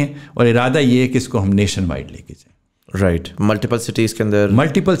कर रहे हैं, और इरादा ये है कि इसको हम नेशन वाइड लेके जाएं. राइट, मल्टीपल सिटीज़ के अंदर,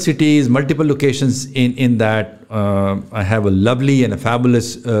 multiple cities, multiple locations. In that I have a lovely and a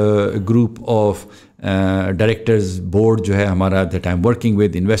fabulous group of directors board जो है हमारा, that I am working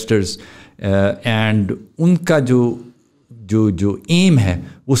with investors, and उनका जो एम है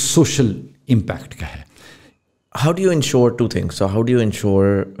वो सोशल इम्पैक्ट का है. How do you ensure two things? So how do you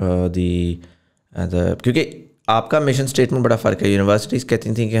ensure the क्योंकि आपका मिशन स्टेटमेंट बड़ा फ़र्क है. यूनिवर्सिटीज़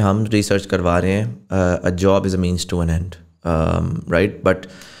कहती थी कि हम रिसर्च करवा रहे हैं, a job is a means to N and, right. But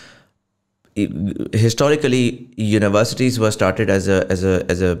historically universities were started as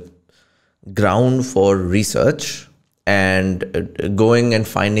a ground for research and going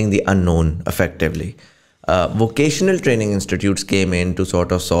and finding the unknown effectively. Vocational training institutes came in to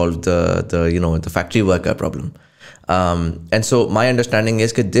sort of solve the factory worker problem. And so my understanding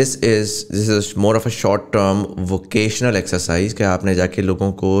is that this is more of a short-term vocational exercise कि आपने जाके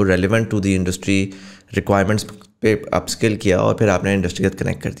लोगों को relevant to the industry requirements पे upskill किया और फिर आपने इंडस्ट्री के साथ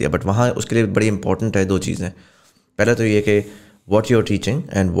कनेक्ट कर दिया. बट वहाँ उसके लिए बड़ी इंपॉर्टेंट है दो चीज़ें. पहला तो ये कि what you're teaching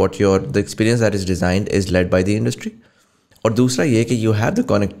and the experience that is designed is led by the industry. और दूसरा ये कि you have the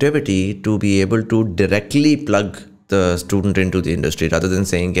connectivity to be able to directly plug the student into the industry rather than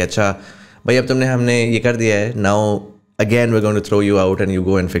saying कि अच्छा भाई अब हमने ये कर दिया है, now again we're going to throw you out and you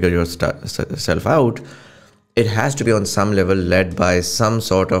go and figure yourself out. It has to be on some level led by some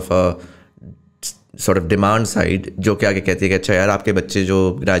sort of demand side जो कि आगे कहती है कि अच्छा यार आपके बच्चे जो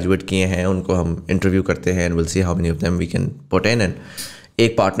ग्रेजुएट किए हैं उनको हम इंटरव्यू करते हैं and we'll see how many of them we can put in, and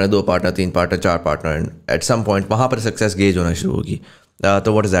एक पार्टनर, दो पार्टनर, तीन पार्टनर, चार partner, and at some point वहाँ पर सक्सेस गेज होना शुरू होगी.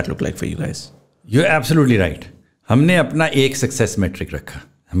 तो what does that look like for you guys? You are absolutely right. हमने अपना एक सक्सेस मेट्रिक रखा.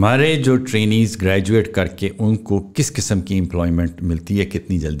 हमारे जो ट्रेनीज़ ग्रेजुएट करके उनको किस किस्म की एम्प्लॉयमेंट मिलती है,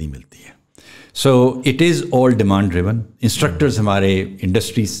 कितनी जल्दी मिलती है. So it is all demand driven. Instructors हमारे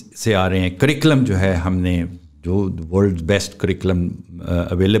इंडस्ट्री से आ रहे हैं. करिकुलम जो है हमने जो वर्ल्ड बेस्ट करिकुलम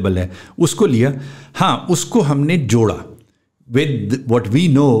अवेलेबल है उसको लिया. हाँ, उसको हमने जोड़ा with what we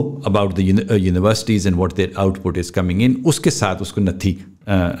know about the universities and what their output is coming in, उसके साथ उसको नथी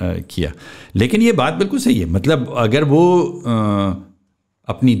किया. लेकिन ये बात बिल्कुल सही है. मतलब अगर वो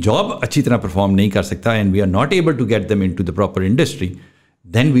अपनी जॉब अच्छी तरह परफॉर्म नहीं कर सकता and we are not able to get them into the proper industry,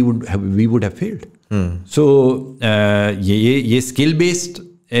 then we would have failed. So ये skill based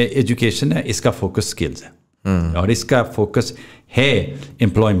education है, इसका focus skills है और इसका focus है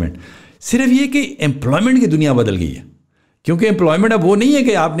employment. सिर्फ ये कि employment की दुनिया बदल गई है, क्योंकि एम्प्लॉयमेंट अब वो नहीं है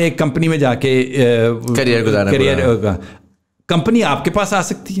कि आपने एक कंपनी में जाके करियर कंपनी आपके पास आ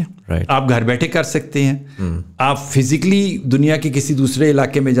सकती है. आप घर बैठे कर सकते हैं. आप फिजिकली दुनिया के किसी दूसरे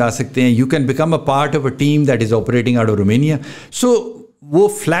इलाके में जा सकते हैं. You can become a part of a team that is operating out of Romania. सो वो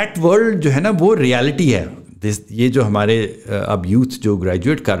फ्लैट वर्ल्ड जो है ना, वो रियलिटी है. ये जो हमारे अब यूथ जो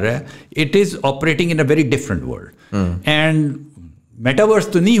ग्रेजुएट कर रहा है, it is operating in a very different world. And metaverse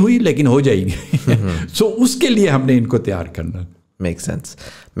तो नहीं हुई लेकिन हो जाएगी. सो उसके लिए हमने इनको तैयार करना. Make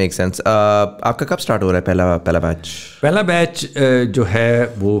sense. आपका कब स्टार्ट हो रहा है पहला बैच? पहला बैच जो है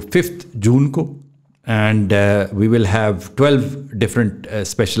वो 5 जून को, and we will have 12 different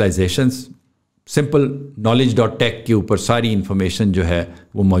specialisations. Simple knowledge.tech के ऊपर सारी इंफॉर्मेशन जो है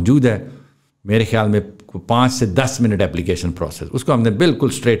वो मौजूद है. मेरे ख्याल में 5 से 10 मिनट एप्लीकेशन प्रोसेस, उसको हमने बिल्कुल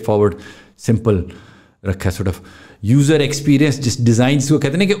स्ट्रेट फॉरवर्ड सिंपल रखा है. सॉर्ट ऑफ यूज़र एक्सपीरियंस, जिस डिज़ाइन को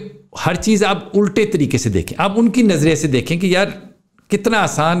कहते हैं कि हर चीज़ आप उल्टे तरीके से देखें. आप उनकी नज़रिए से देखें कि यार कितना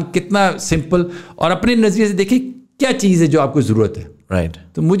आसान, कितना सिंपल, और अपने नज़रिए से देखें क्या चीज़ है जो आपको ज़रूरत है. राइट.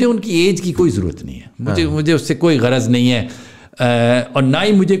 तो मुझे उनकी एज की कोई ज़रूरत नहीं है. मुझे उससे कोई गरज नहीं है, और ना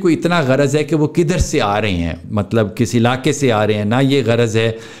ही मुझे कोई इतना गरज है कि वो किधर से आ रहे हैं, मतलब किस इलाके से आ रहे हैं. ना ये गरज है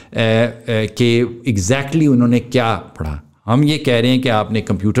कि एग्जैक्टली उन्होंने क्या पढ़ा. हम ये कह रहे हैं कि आपने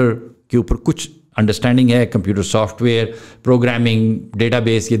कंप्यूटर के ऊपर कुछ अंडरस्टैंडिंग है, कंप्यूटर सॉफ्टवेयर, प्रोग्रामिंग,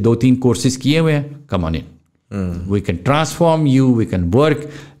 डेटाबेस, ये 2-3 कोर्सेज किए हुए हैं. Come on in, we can transform you, we can work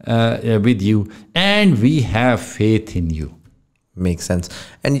with you, and we have faith in you. Makes sense.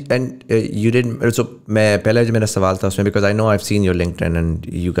 And you didn't. So पहला जो मेरा सवाल था उसमें, because I know I've seen your LinkedIn and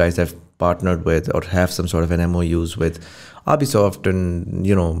you guys have partnered with or have some sort of an MOUs with Ubisoft and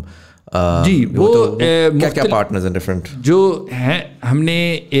जी वो क्या partners हैं different जो हैं. हमने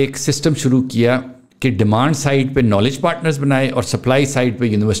एक सिस्टम शुरू किया کہ ڈیمانڈ سائڈ پہ نالج پارٹنرز بنائے اور سپلائی سائڈ پہ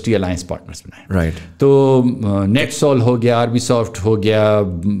یونیورسٹی الائنس پارٹنرز بنائے. رائٹ. تو نیٹ سول ہو گیا, RB سافٹ ہو گیا,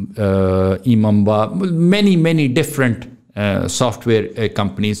 ایممبا, many different soft where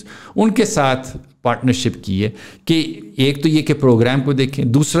companies, ان کے ساتھ پارٹنرشپ کی ہے کہ ایک تو یہ کہ پروگرام کو دیکھیں,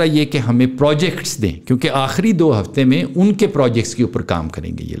 دوسرا یہ کہ ہمیں پروجیکٹس دیں, کیونکہ آخری 2 ہفتے میں ان کے پروجیکٹس کے اوپر کام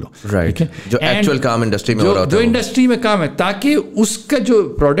کریں گے یہ لوگ. رائٹ. جو ایکچوئل کام انڈسٹری میں ہو رہا ہوتا ہے, جو انڈسٹری میں کام ہے, تاکہ اس کا جو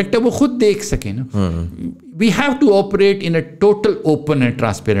پروڈکٹ ہے وہ خود دیکھ سکیں نا. We have to operate in a total open and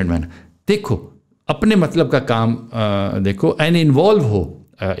transparent manner. دیکھو اپنے مطلب کا کام دیکھو اینڈ انوالو ہو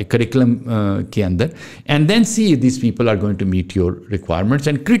کریکولم کے اندر, and then see these people are going to meet your requirements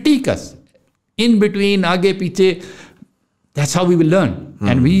and critique us in between, آگے پیچھے. That's how we will learn.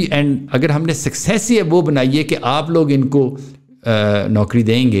 And اگر ہم نے سکسیس ہی ہے وہ بنائیے کہ آپ لوگ ان کو نوکری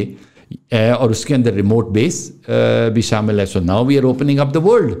دیں گے اور اس کے اندر ریموٹ بیس بھی شامل ہے. So now we are opening up the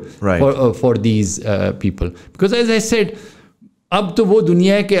world for these people, because as I said اب تو وہ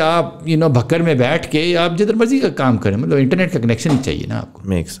دنیا ہے کہ آپ بھکر میں بیٹھ کے آپ جدھر مرضی کا کام کریں, مطلب انٹرنیٹ کا کنیکشن ہی چاہیے نا آپ کو.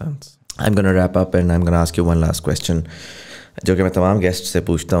 Make sense. I am gonna wrap up and I am gonna ask you one last question جو کہ میں تمام گیسٹ سے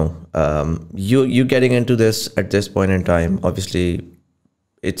پوچھتا ہوں. You getting in to this at this point in time, obviously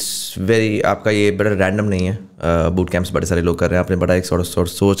it's very, آپ کا یہ بڑا رینڈم نہیں ہے. بوٹ کیمپس بڑے سارے لوگ کر رہے ہیں, آپ نے بڑا ایک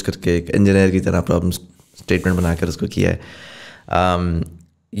سوچ کر کے ایک انجینئر کی طرح پرابلم اسٹیٹمنٹ بنا کر اس کو کیا ہے.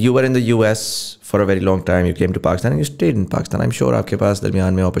 You were in the US for a very long time, you came to Pakistan, you stayed in Pakistan. I am sure آپ کے پاس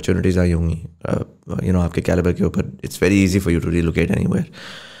درمیان میں اپرچونیٹیز آئی ہوں گی آپ کے کیلیبر کے اوپر. It's very easy for you to relocate any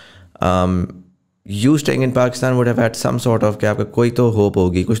where. You staying in Pakistan would have had some sort of کہ آپ کا کوئی تو ہوپ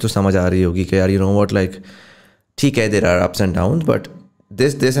ہوگی, کچھ تو سمجھ آ رہی ہوگی کہ یار واٹ لائک ٹھیک ہے there are ups and Downs but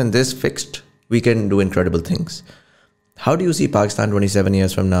this and this fixed, we can do incredible things. How do you see Pakistan 27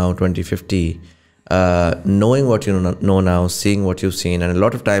 years from now, 2050, knowing what you know now, seeing what you've seen, and a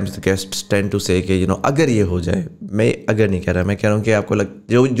lot of times the guests tend to say کہ اگر یہ ہو جائے, میں اگر نہیں کہہ رہا, میں کہہ رہا ہوں کہ آپ کو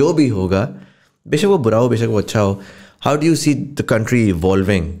جو بھی ہوگا, بے شک وہ برا ہو, بے شک وہ اچھا ہو, how do you see the country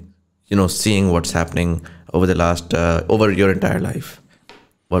evolving, seeing what's happening over your entire life?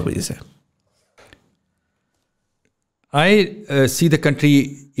 What would you say? I see the country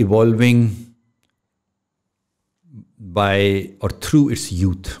evolving by or through its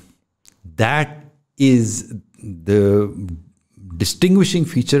youth. That is the distinguishing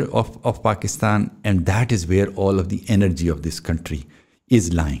feature of Pakistan, and that is where all of the energy of this country is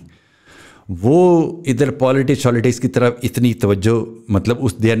lying. وہ ادھر politics کی طرف اتنی توجہ, مطلب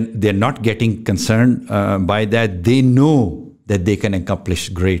they are not getting concerned by that. They know that they can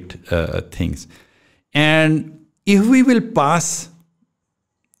accomplish great things. And if we will pass,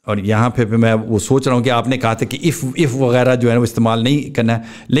 اور یہاں پہ میں وہ سوچ رہا ہوں کہ آپ نے کہا تھا کہ if وغیرہ جو ہے وہ استعمال نہیں کرنا ہے,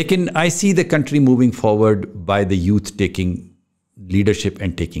 لیکن I see the country moving forward by the youth taking leadership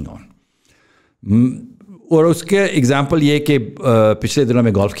and taking on. اور اس کے ایگزامپل یہ کہ پچھلے دنوں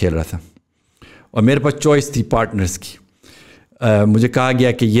میں گولف کھیل رہا تھا اور میرے پاس چوائس تھی پارٹنرز کی. مجھے کہا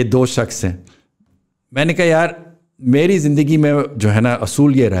گیا کہ یہ 2 شخص ہیں. میں نے کہا یار میری زندگی میں جو ہے نا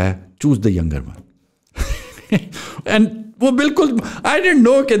اصول یہ رہا ہے, choose the younger one. And وہ بالکل I didn't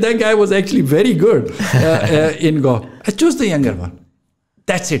know کہ that guy was actually very good in golf. I chose the younger one.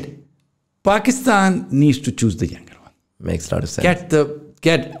 That's it. Pakistan needs to choose the younger one. Makes a lot of sense.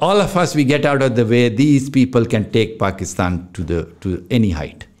 Get all of us, we get out of the way. These people can take Pakistan to any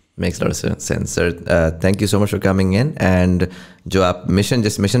height. Makes a lot of sense, sir. Thank you so much for coming in. And جو آپ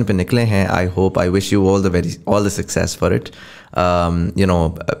جس mission پہ نکلے ہیں, I hope, I wish you all the success for it.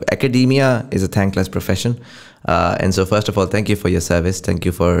 Academia is a thankless profession. And so first of all, thank you for your service. Thank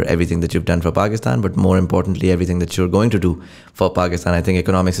you for everything that you've done for Pakistan, but more importantly, everything that you're going to do for Pakistan. I think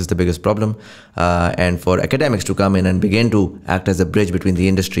economics is the biggest problem. And for academics to come in and begin to act as a bridge between the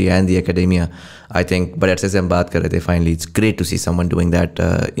industry and the academia, I think, but as hum baat kar rahe the, finally, it's great to see someone doing that.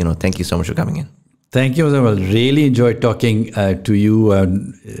 Thank you so much for coming in. Thank you, Muzamil. Really enjoyed talking to you.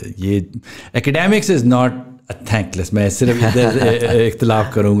 Academics is not thankless. میں صرف ادھر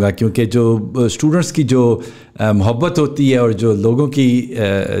اختلاف کروں گا کیونکہ جو students کی جو محبت ہوتی ہے اور جو لوگوں کی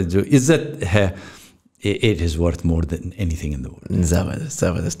جو عزت ہے, it is worth more than anything in the world.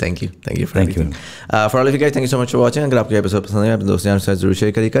 Zabardast. Thank you for everything. For all of you guys, thank you so much for watching. اگر آپ کو ایپیسوڈ پسند ہے اپنے دوستوں کے ساتھ ضرور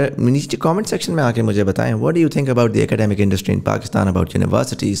شیئر کریے گا. نیچے کامنٹ سیکشن میں آ کے مجھے بتائیں what do you think about the academic industry in Pakistan, about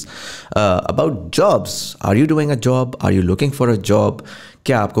universities, about jobs. Are you doing a job? Are you looking for a job?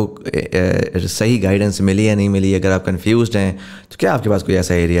 کیا آپ کو صحیح گائیڈنس ملی یا نہیں ملی؟ اگر آپ کنفیوزڈ ہیں تو کیا آپ کے پاس کوئی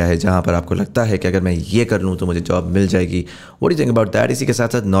ایسا ایریا ہے جہاں پر آپ کو لگتا ہے کہ اگر میں یہ کر لوں تو مجھے جاب مل جائے گی؟ What do you think about that? اسی کے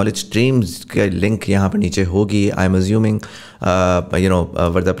ساتھ ساتھ نالج اسٹریمز کا لنک یہاں پر نیچے ہوگی. I am assuming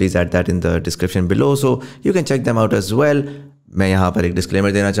وردا please at that in the description below, so you can check them out as well. मैं यहाँ पर एक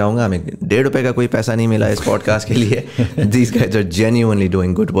डिस्क्लेमर देना चाहूँगा, हमें ₹1.5 का कोई पैसा नहीं मिला इस पॉडकास्ट के लिए. These guys are genuinely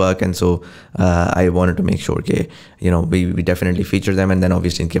doing good work, and so I wanted to make sure कि we definitely feature them, and then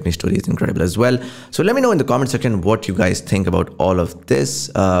obviously इनकी अपनी story is incredible as well. So let me know in the comment section what you guys think about all of this.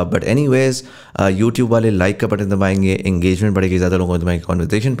 But anyways, YouTube वाले like का button दबाएंगे, engagement बढ़ेगी, ज़्यादा लोगों को तुम्हारी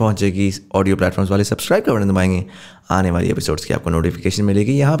conversation पहुँचेगी. ऑडियो प्लेटफॉर्म्स वाले सब्सक्राइब का बटन दबाएंगे, आने वाली एपिसोड्स की आपको नोटिफिकेशन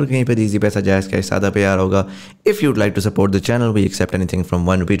मिलेगी. यहाँ पर कहीं पर इजी पैसा जायज़ का सादा प्यार होगा. If you'd like to support the channel, we accept anything from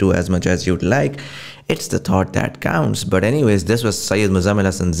 ₹1 to as much as you'd like. It's the thought that counts. But anyways, this was Sayyid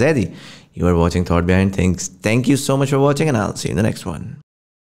Muzamil Hasan Zaidi. You are watching Thought Behind Things. Thank you so much for watching, and I'll see you in the next one.